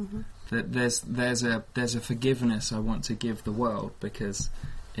him that there's a forgiveness I want to give the world because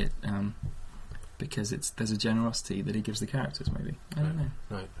there's a generosity that he gives the characters. Maybe I don't know.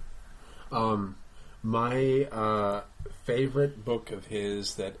 Right. My favorite book of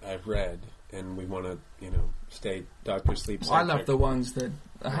his that I've read, and we want to, stay Dr. Sleep. I love the ones that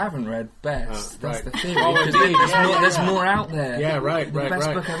I haven't read best. That's right. the thing. Oh, Because indeed. there's more out there. Yeah, right, The right, best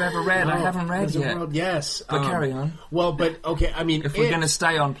right. book I've ever read, I haven't read yet. Yes. But carry on. Well, but, okay, I mean... If we're going to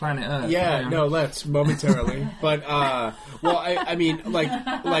stay on planet Earth. Yeah, no, let's, momentarily. But, well, I mean, like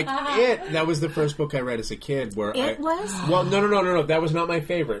It, that was the first book I read as a kid where It was? Well, no, that was not my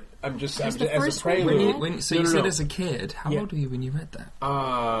favorite. I'm just the as first a one you prelude. read? So you said as a kid, how old were you when you read that?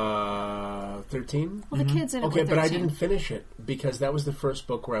 13? Well, the kids in it Okay, were but I 13. didn't finish it because that was the first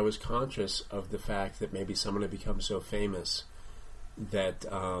book where I was conscious of the fact that maybe someone had become so famous that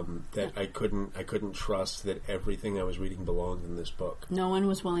I couldn't trust that everything I was reading belonged in this book. No one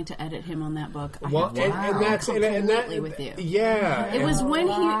was willing to edit him on that book. Well, and that's completely with you. Yeah, It was when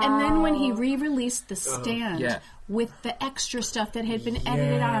when he re-released The Stand Yeah. with the extra stuff that had been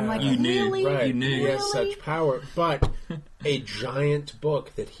edited out. I'm like, You knew, really? Right. You knew. He has Really? such power. But a giant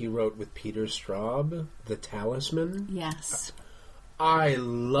book that he wrote with Peter Straub, The Talisman. Yes. I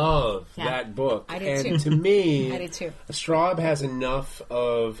love Yeah. that book. I do and too. to me, I do too. Straub has enough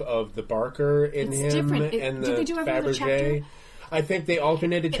of the Barker in It's him different. and Did the they do every other Fabergé. chapter? I think they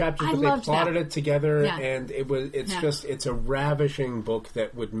alternated chapters, I but they loved plotted that. it together, Yeah. and it's Yeah. just it's a ravishing book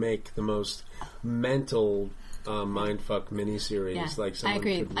that would make the most mental mindfuck miniseries. Yeah. Like I someone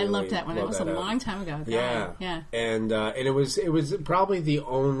agree. should I really loved that one. That blow was a that out. long time ago. Yeah, Yeah. and it was probably the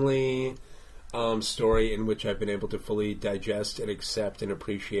only story in which I've been able to fully digest and accept and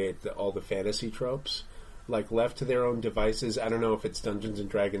appreciate all the fantasy tropes. Like, left to their own devices, I don't know if it's Dungeons and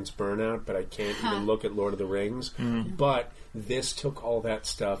Dragons Burnout, but I can't even look at Lord of the Rings. But this took all that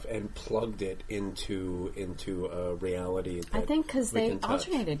stuff and plugged it into a reality. That I think because we they can touch.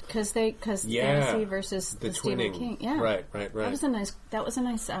 alternated because Yeah. fantasy versus the Stephen twinning. King. Yeah, Right. That was a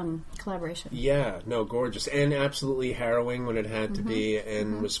nice collaboration. Yeah, no, gorgeous. And absolutely harrowing when it had to be,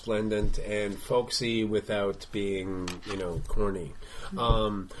 and resplendent and folksy without being, corny.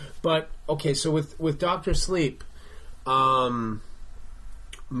 But, okay, so with Dr. Sleep,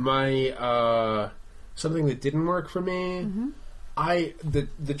 my, something that didn't work for me,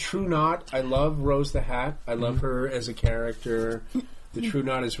 the True Knot, I love Rose the Hat. I love her as a character. The True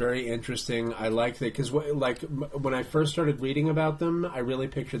Knot is very interesting. I like that because, when I first started reading about them, I really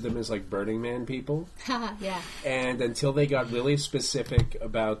pictured them as like Burning Man people. Yeah. And until they got really specific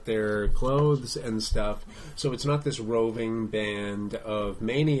about their clothes and stuff, so it's not this roving band of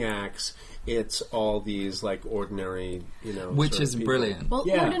maniacs. It's all these like ordinary, Which sort of is people. brilliant. Well,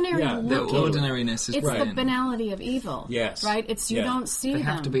 Yeah, ordinary yeah, The looking. totally. ordinariness is It's brilliant. the banality of evil. Yes. Right? It's you Yeah. don't see They them.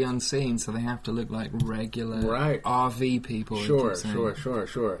 have to be unseen, so they have to look like regular Right. RV people. you Sure, keep saying.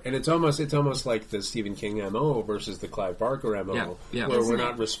 sure. And it's almost like the Stephen King MO versus the Clive Barker MO, Yeah. where Isn't we're it?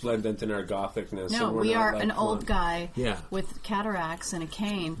 not resplendent in our gothicness. No, and we're we not, are like, an fun. old guy Yeah. with cataracts and a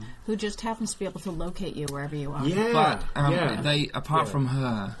cane who just happens to be able to locate you wherever you are. Yeah, But yeah. they, apart Yeah. from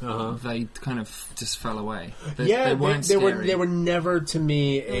her, Uh-huh. they kind of just fell away. They They weren't were scary. they were never to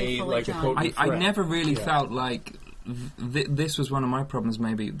me Really a fully like a drawn. potent I threat. never really Yeah. felt like this was one of my problems.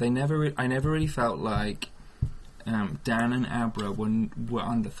 Maybe I never really felt like Dan and Abra were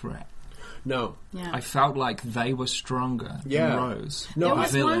under threat. No. Yeah. I felt like they were stronger Yeah. than Rose. No, There I-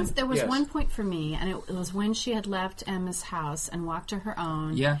 was, villain. there was Yes. one point for me, and it was when she had left Emma's house and walked to her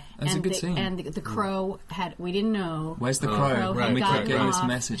own. Yeah, that's a and good the, scene. And the crow we didn't know. Where's the Oh, crow? Crow right, and we kept right, getting right. this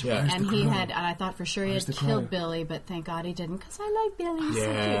message. Yeah. Where's And the he crow? had, and I thought for sure he Where's had the crow? killed Billy, but thank God he didn't, because I like Billy. He's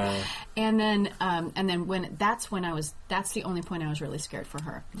so Yeah. cute. And then that's the only point I was really scared for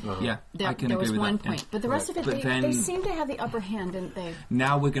her. Yeah, There, I can there agree was with one that. point, yeah. but the rest of it, But they then- seemed to have the upper hand, didn't they?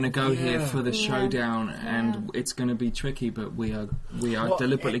 Now we're going to go here Yeah. for the Yeah. showdown, and it's going to be tricky, but we are Well,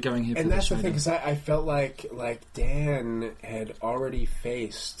 deliberately going here for and the that's the showdown. thing, because I felt like Dan had already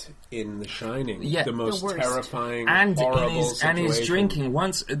faced in The Shining Yeah. the most The worst. terrifying, and horrible in his situation. drinking.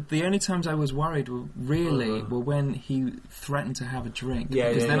 Once the only times I was worried were when he threatened to have a drink. Yeah,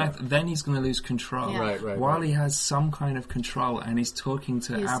 because yeah, then yeah. then he's going to lose control. Yeah. Right, While right. he has some kind of control and he's talking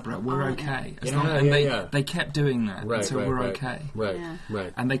to He's Abra, we're on it. okay. As Yeah, long- and yeah. they kept doing that Right, until right, we're right. okay. Right, Yeah.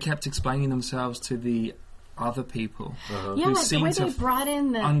 right. And they kept explaining themselves to the other people. Yeah, who the seemed way to they brought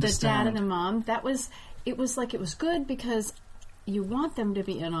in the dad understand. and the mom, it was good because you want them to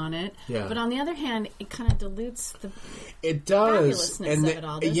be in on it. Yeah. But on the other hand, it kind of dilutes the. It does, fabulousness of it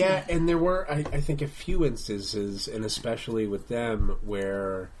all, doesn't yeah, it? and there were, I think, a few instances, and especially with them,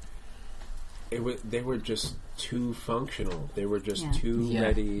 where they were just too functional. They were just too Yeah.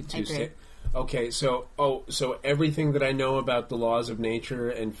 ready I to agree. say. Okay, so everything that I know about the laws of nature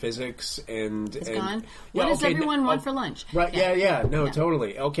and physics and It's and, gone. Yeah, What does okay, everyone no, want for lunch? Right, yeah, no, Yeah.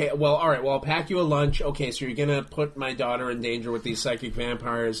 totally. Okay, well, all right, well, I'll pack you a lunch. Okay, so you're going to put my daughter in danger with these psychic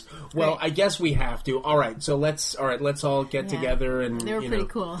vampires. Well, Right. I guess we have to. All right, so let's all get Yeah. together and, They were you pretty know.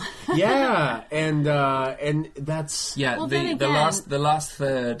 cool. Yeah, and that's... Yeah, Well, the then again- the last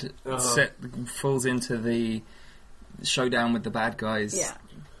third falls into the showdown with the bad guys. Yeah.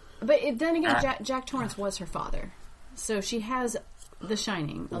 But then again, Ah. Jack Torrance was her father. So she has The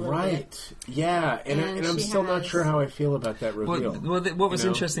Shining a little bit. Right, yeah, and I'm she still not has- sure how I feel about that reveal. What was You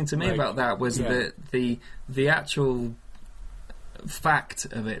know? interesting to me Like, about that was yeah. that the actual fact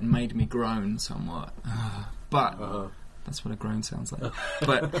of it made me groan somewhat. But that's what a groan sounds like.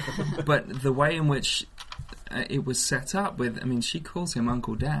 But the way in which it was set up with, I mean, she calls him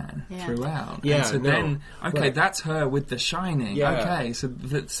Uncle Dan Yeah. throughout. Yeah, and so no. then, okay, Right. that's her with The Shining. Yeah. Okay, so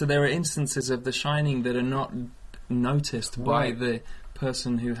there are instances of The Shining that are not noticed by Right. the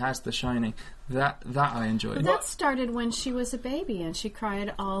person who has The Shining. That I enjoyed. But that started when she was a baby, and she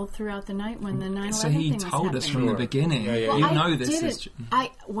cried all throughout the night when the 9/11 So he thing was told us happening. from the Sure. beginning. Yeah, yeah, Well, You I know this didn't. is.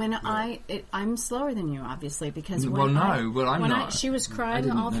 I'm slower than you, obviously, because Well, when I'm when not. she was crying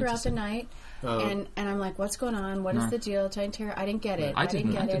didn't all throughout notice the it. night, and I'm like, "What's going on? What is No. the deal?" Trying to tell her, I didn't get it. I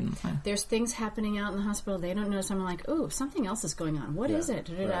didn't didn't, get I it. didn't, yeah. There's things happening out in the hospital. They don't know. So I'm like, "Ooh, something else is going on. What is Yeah. it?"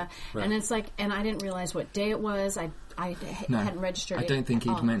 Da-da-da. Right. Right. And it's like, and I didn't realize what day it was. I No, hadn't registered. I don't think it.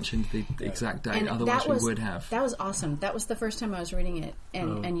 he'd mentioned the exact date. And Otherwise, that was, we would have. That was awesome. That was the first time I was reading it,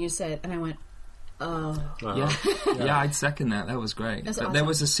 and you said, and I went, "Oh." Yeah, I'd second that. That was great. That's But there awesome.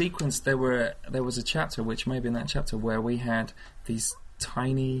 was a sequence. There was a chapter, which maybe in that chapter, where we had these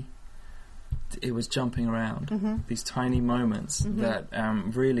tiny. It was jumping around. Mm-hmm. These tiny moments that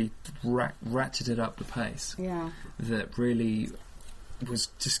really ratcheted up the pace. Yeah. That really was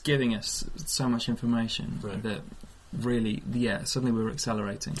just giving us so much information Right. that really, suddenly we were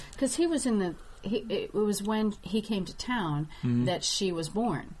accelerating. Because he was it was when he came to town that she was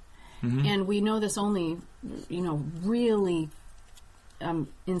born. And we know this only, really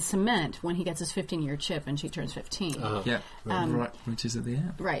in cement when he gets his 15-year chip and she turns 15. Yeah, right, which is at the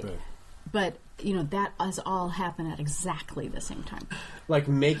end. Right. Right. But, that has all happened at exactly the same time. Like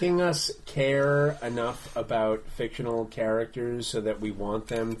making us care enough about fictional characters so that we want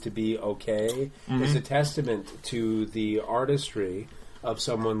them to be okay is a testament to the artistry of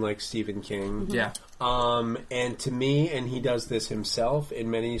someone like Stephen King. Yeah. And to me, and he does this himself in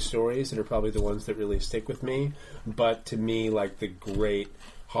many stories that are probably the ones that really stick with me, but to me, like the great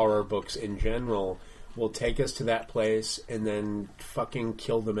horror books in general, will take us to that place and then fucking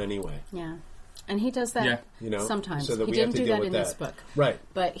kill them anyway. Yeah. And he does that Yeah. sometimes. So that He we have didn't to do deal that with in that. this book. Right.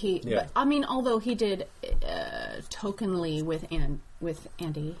 But Yeah. although he did tokenly with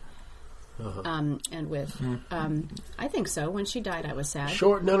Andy, and with, I think so. When she died, I was sad.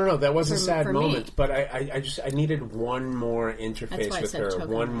 Sure, no, that was a sad for moment, me. but I needed one more interface why I with said her, token.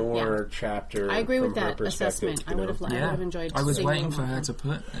 one more Yeah. chapter. I agree from with her that perspective, assessment. I you would know? have, I would have enjoyed. I was seeing waiting them for more. her to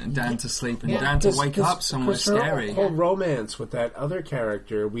put Dan to sleep and Yeah. Dan to wake up somewhere 'cause her scary. whole romance with that other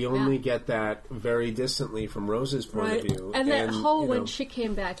character, we only get that very distantly from Rose's point Right. of view. And that whole, you when know, she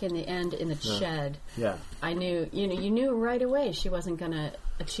came back in the end in the shed, yeah. I knew, you knew right away she wasn't going to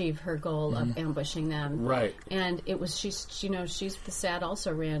achieve her goal of ambushing them. Right. And it was, she's the sad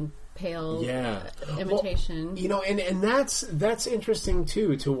also ran pale Yeah. imitation. Well, and that's interesting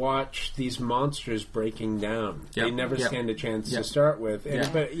too, to watch these monsters breaking down. Yep, They never yep, stand a chance yep. to start with. And, Yeah.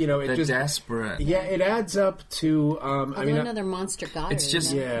 But it They're just desperate. yeah, it adds up to Although another monster got her. It's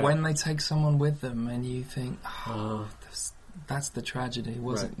just Yeah. when they take someone with them and you think, that's the tragedy,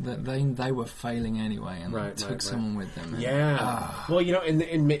 wasn't Right. that they were failing anyway and Right, they took right. someone with them. And, Yeah. Well,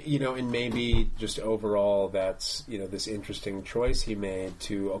 and maybe just overall, that's this interesting choice he made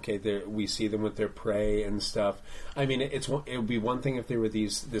to we see them with their prey and stuff. I mean, it would be one thing if there were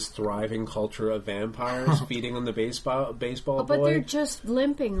this thriving culture of vampires feeding on the baseball but boy. they're just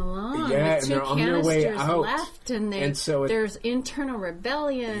limping along. Yeah, with and two they're on their way canisters out. left, and And so there's internal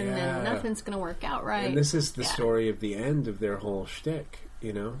rebellion, Yeah. and nothing's going to work out right. And this is the Yeah. story of the end of their whole shtick,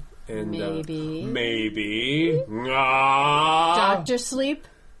 And Maybe. Ah, Dr. Sleep,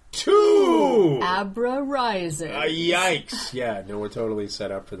 2. Abra Rises. Yikes! Yeah, no, we're totally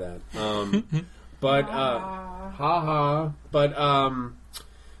set up for that. But haha. But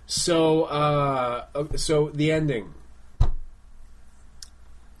so the ending.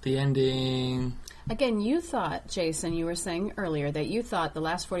 The ending. Again, you thought, Jason, you were saying earlier that you thought the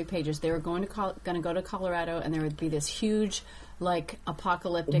last 40 pages they were going to go to Colorado and there would be this huge, like,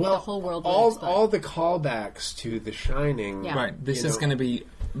 apocalyptic, the whole world would explode. all the callbacks to The Shining. Yeah. Right, this is going to be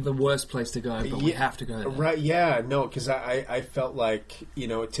the worst place to go, but we have to go there. Right, yeah, no, because I felt like,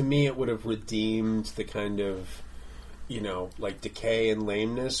 to me it would have redeemed the kind of, like decay and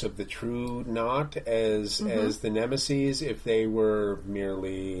lameness of the True Knot as the Nemesis if they were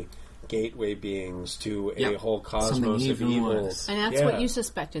merely gateway beings to a whole cosmos of evil. Worse. And that's what you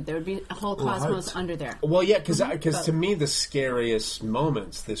suspected. There would be a whole cosmos under there. Well, yeah, because to me the scariest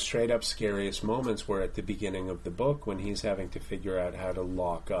moments, the straight up scariest moments, were at the beginning of the book when he's having to figure out how to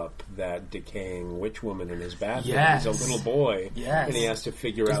lock up that decaying witch woman in his bathroom. Yes. He's a little boy, and he has to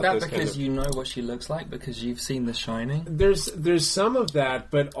figure out. Is that this because kind of, you know what she looks like because you've seen The Shining? There's some of that,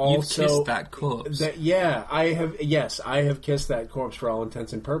 but also You've kissed that corpse. I have. Yes, I have kissed that corpse for all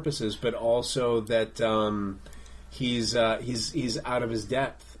intents and purposes. But also that he's out of his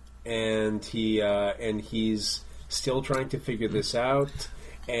depth, and he's still trying to figure this out.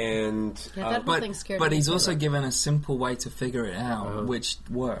 And that whole thing scared me. But he's also given a simple way to figure it out, which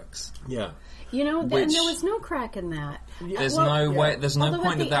works. Yeah. And there was no crack in that. There's no way. There's no Although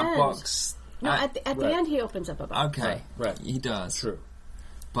point at that the that end- box. No, at the end he opens up a box. Okay, Right. He does. True.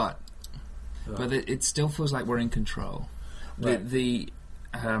 But it still feels like we're in control. Right.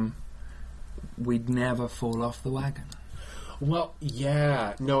 We'd never fall off the wagon. Well,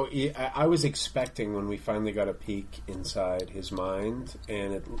 yeah. No, I was expecting when we finally got a peek inside his mind,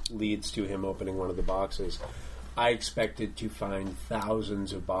 and it leads to him opening one of the boxes, I expected to find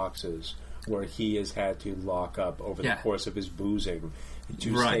thousands of boxes where he has had to lock up over the course of his boozing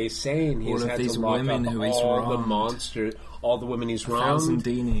to stay sane. He's All of had these to lock women up who he's all the wronged. monsters, all the women he's wronged. 1,000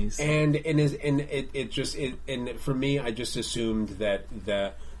 Deanies. And for me, I just assumed that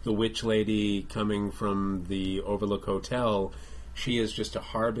the witch lady coming from the Overlook Hotel, she is just a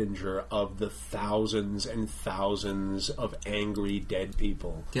harbinger of the thousands and thousands of angry dead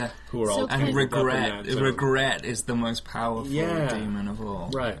people. Yeah. Who are all And tangled up in regret. that zone. Regret is the most powerful demon of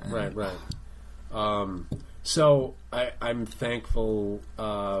all. Right. So I'm thankful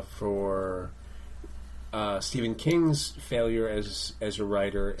for Stephen King's failure as a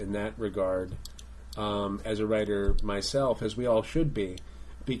writer in that regard. As a writer myself, as we all should be,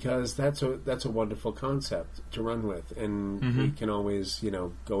 because that's a wonderful concept to run with, and we can always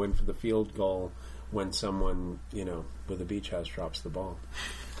go in for the field goal when someone with a beach house drops the ball.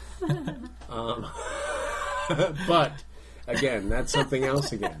 But again, that's something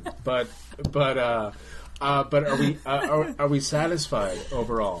else again. But are we satisfied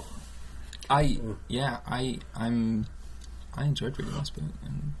overall? I enjoyed reading this book.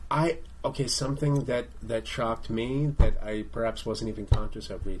 And something that shocked me that I perhaps wasn't even conscious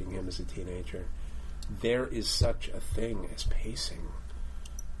of reading him as a teenager. There is such a thing as pacing.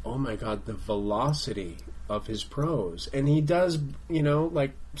 Oh my God, the velocity of his prose. And he does,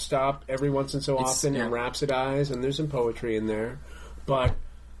 stop every once in so often and rhapsodize, and there's some poetry in there. But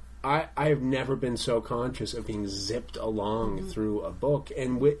I have never been so conscious of being zipped along through a book,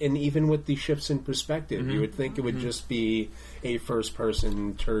 and even with the shifts in perspective, you would think it would just be a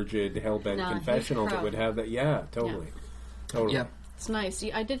first-person, turgid, hell-bent confessional that would have that. Yeah, totally. Yeah. It's nice.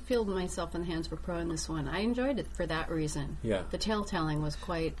 I did feel myself in the hands were pro in this one. I enjoyed it for that reason. Yeah. The tale-telling was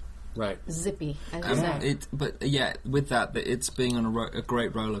quite zippy, as you say. With that, it's being on a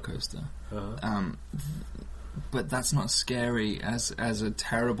great roller coaster. But that's not scary as a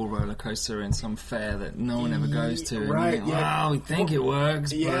terrible roller coaster in some fair that no one ever goes to. Right? And wow, we think it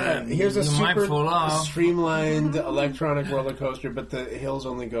works. But here's a might fall off. streamlined electronic roller coaster, but the hills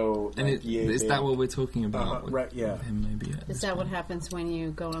only go. And is that what we're talking about? Right? Yeah. Him maybe. Is that what happens when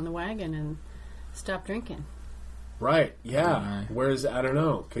you go on the wagon and stop drinking? Right, yeah. Whereas, I don't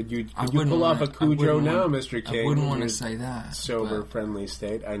know, could you pull wouldn't off a wanna- I Cujo wouldn't now, want- Mr. King? I wouldn't in want to your say that. sober, but- friendly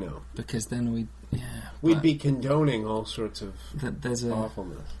state. I know. because then We'd be condoning all sorts of there's a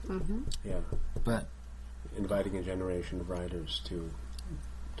awfulness. Yeah, but inviting a generation of writers to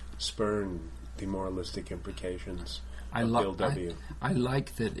spurn the moralistic implications I of Bill W. I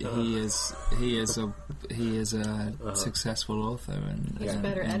like that he is a successful author and He's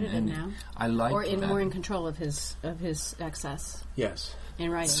better edited now, I like or that. more in control of his access Yes. in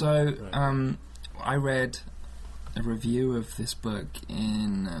writing. So I read a review of this book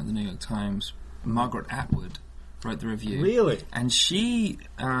in the New York Times. Margaret Atwood wrote the review. Really? And she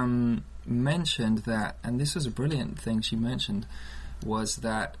mentioned that, and this was a brilliant thing she mentioned, was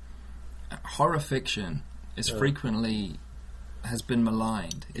that horror fiction is frequently has been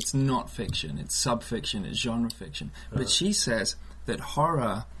maligned. It's not fiction, it's sub-fiction, it's genre fiction. But she says that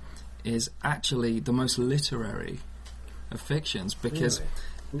horror is actually the most literary of fictions, because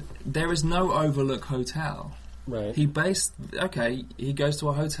there is no Overlook Hotel. Right. He goes to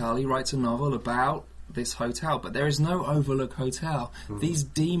a hotel, he writes a novel about this hotel, but there is no Overlook Hotel. These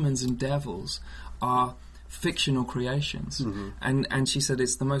demons and devils are fictional creations. And she said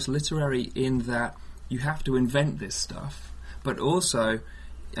it's the most literary in that you have to invent this stuff, but also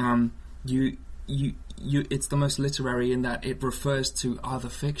it's the most literary in that it refers to other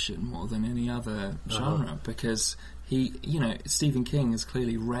fiction more than any other genre, because Stephen King has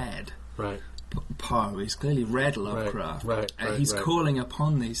clearly read Poe, he's clearly read Lovecraft, he's calling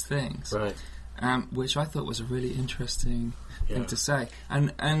upon these things, which I thought was a really interesting thing to say,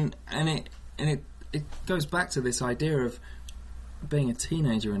 and it goes back to this idea of being a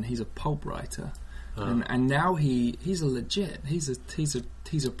teenager, and he's a pulp writer. And now he's a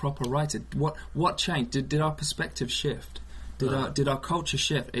proper writer. What changed? Did our perspective shift? Did our culture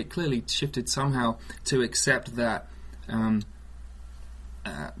shift? It clearly shifted somehow to accept that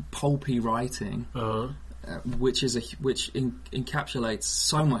pulpy writing, which encapsulates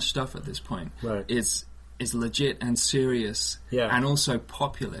so much stuff at this point, is legit and serious, and also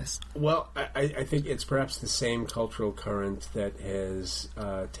populist. Well, I think it's perhaps the same cultural current that has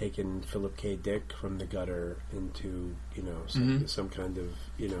taken Philip K. Dick from the gutter into some kind of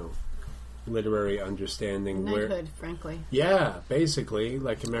literary understanding. Knighthood, frankly. Yeah, basically,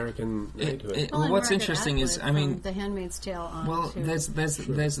 like American knighthood. What's interesting is, The Handmaid's Tale on. Well, there's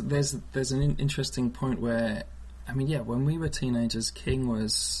an interesting point where, when we were teenagers, King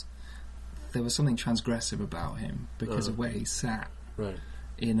was. There was something transgressive about him because of where he sat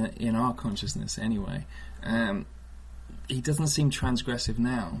in our consciousness anyway. He doesn't seem transgressive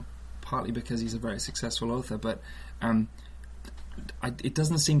now, partly because he's a very successful author, but it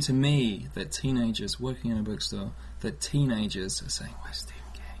doesn't seem to me that teenagers working in a bookstore, that teenagers are saying, "Where's Stephen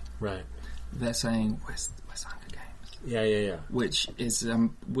King?" Right. They're saying, "Where's Hunger Games?" Yeah. Which is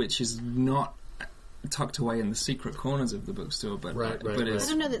not tucked away in the secret corners of the bookstore, but I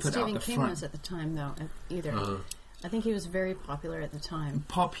don't know that Stephen King was at the time, though, either. I think he was very popular at the time.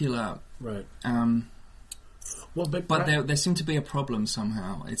 Popular, right? But there seemed to be a problem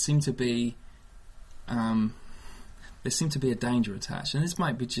somehow. It seemed to be there seemed to be a danger attached, and this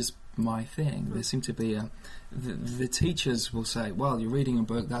might be just my thing. There seemed to be the teachers will say, "Well, you're reading a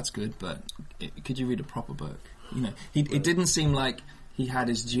book, that's good, but could you read a proper book?" It didn't seem like he had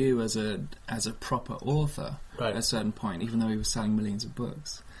his due as a proper author at a certain point, even though he was selling millions of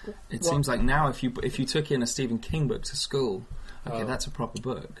books. It seems like now, if you took in a Stephen King book to school, that's a proper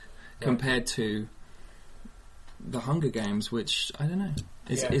book, compared to The Hunger Games, which I don't know.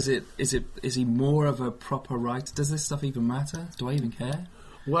 Is he more of a proper writer? Does this stuff even matter? Do I even care?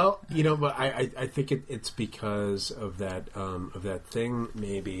 Well, but I think it's because of that thing,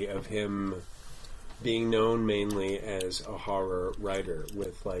 maybe, of him being known mainly as a horror writer,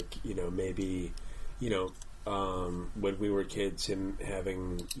 with maybe when we were kids, him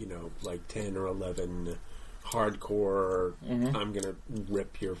having 10 or 11 hardcore I'm gonna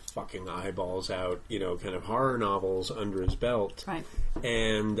rip your fucking eyeballs out kind of horror novels under his belt, right?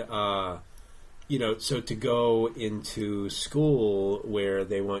 And so to go into school where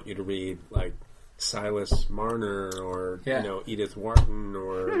they want you to read Silas Marner or Edith Wharton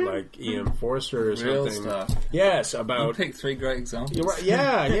or E.M. Forster or Real something. Stuff. Yes, about you picked 3 great examples. Right,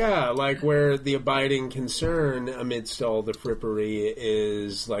 yeah, where the abiding concern amidst all the frippery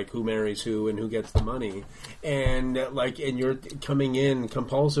is who marries who and who gets the money, and and you're coming in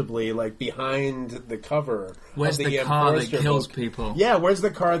compulsively behind the cover. Where's of the E.M. car Forster that kills book. people? Yeah, where's the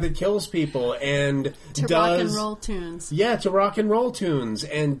car that kills people? And to rock and roll tunes. Yeah, to rock and roll tunes.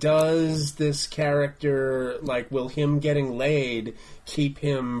 And does this character, will him getting laid keep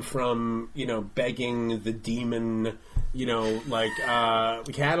him from, begging the demon,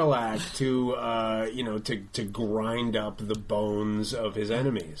 Cadillac to grind up the bones of his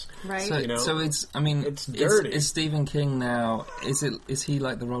enemies? Right. So it's, it's dirty. Is Stephen King now, is he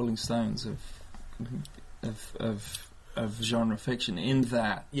like the Rolling Stones of genre fiction in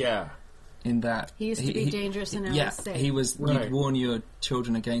that? Yeah. In that he used to be dangerous and now he's safe. He was. You'd warn your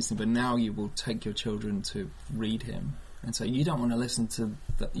children against him, but now you will take your children to read him, and so you don't want to listen to.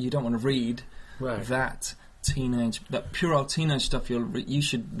 You don't want to read that puerile teenage stuff. You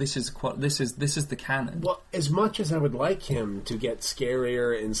should. This is the canon. Well, as much as I would like him to get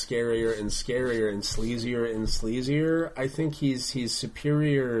scarier and scarier and scarier and sleazier and sleazier, I think he's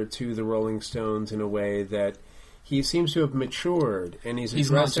superior to the Rolling Stones in a way that he seems to have matured, and he's not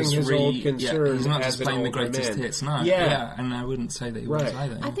addressing just his old concerns he's not as just an playing the older greatest man. hits. No, Yeah. and I wouldn't say that he was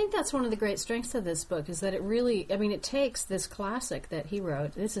either. I think that's one of the great strengths of this book, is that it really, I mean, it takes this classic that he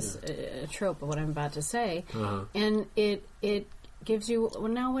wrote, this is a trope of what I'm about to say, and it gives you,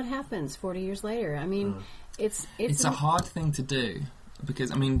 well, now what happens 40 years later? I mean, it's a hard thing to do,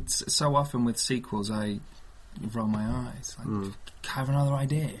 because, I mean, so often with sequels, I roll my eyes, like, have another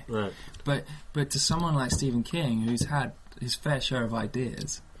idea. Right. But to someone like Stephen King, who's had his fair share of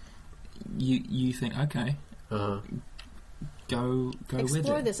ideas, you think, okay, go with it.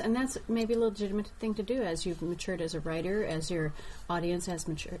 Explore this, and that's maybe a legitimate thing to do as you've matured as a writer, as your audience has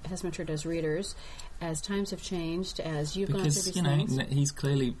matured as readers, as times have changed, as you've gone through these things. Because he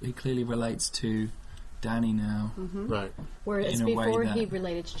clearly relates to Danny now. Right. Whereas in a way before that- he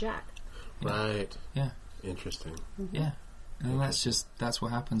related to Jack. Right. Yeah. Interesting. Yeah. And that's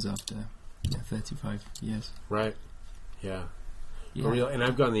what happens after 35 years. Right. Yeah. Yeah. And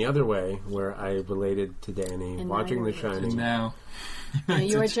I've gone the other way, where I related to Danny And watching now The you're Shining. And now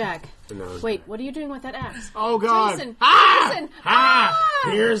You are Jack. No. Wait, what are you doing with that axe? Oh, God. Jason! Ah!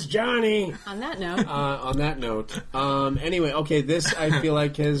 Jason! Here's Johnny. On that note, On that note, anyway, okay, this I feel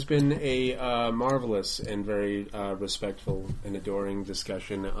like has been a marvelous and very respectful and adoring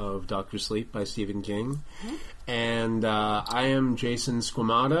discussion of Dr. Sleep by Stephen King. And I am Jason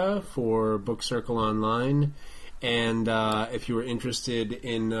Squamata for Book Circle Online. And if you were interested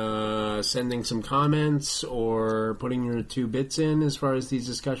in sending some comments or putting your 2 bits in as far as these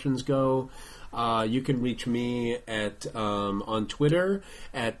discussions go, you can reach me at on Twitter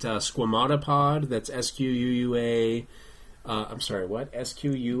at SquamataPod. That's SQUUA. I'm sorry, what?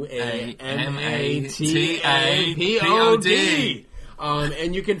 SQUAMATAPOD.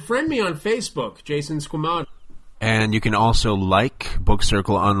 And you can friend me on Facebook, Jason Squamata. And you can also like Book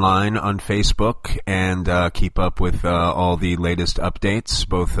Circle Online on Facebook and keep up with all the latest updates,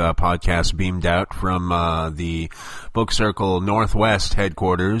 both podcasts beamed out from the Book Circle Northwest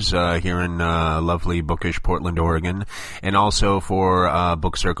headquarters here in lovely bookish Portland, Oregon, and also for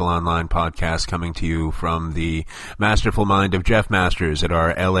Book Circle Online podcast coming to you from the masterful mind of Jeff Masters at our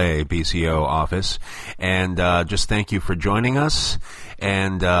LA BCO office. And just thank you for joining us.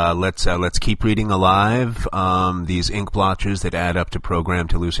 And let's keep reading alive these ink blotches that add up to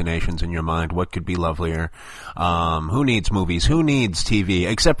programmed hallucinations in your mind. What could be lovelier? Who needs movies? Who needs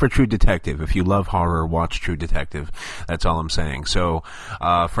TV? Except for True Detective. If you love horror, watch True Detective. That's all I'm saying. So,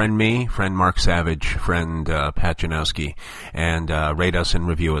 friend me, friend Mark Savage, friend Pat Janowski, and rate us and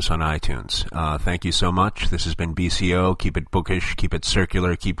review us on iTunes. Thank you so much. This has been BCO. Keep it bookish, keep it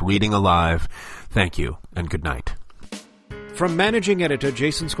circular, keep reading alive. Thank you, and good night. From Managing Editor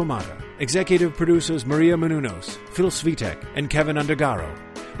Jason Squamata, Executive Producers Maria Menounos, Phil Svitek, and Kevin Undergaro,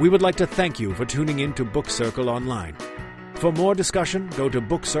 we would like to thank you for tuning in to Book Circle Online. For more discussion, go to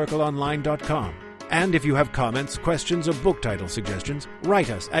bookcircleonline.com. And if you have comments, questions, or book title suggestions, write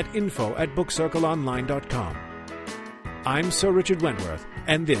us at info@bookcircleonline.com. I'm Sir Richard Wentworth,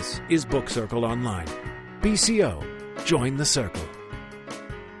 and this is Book Circle Online. BCO, join the circle.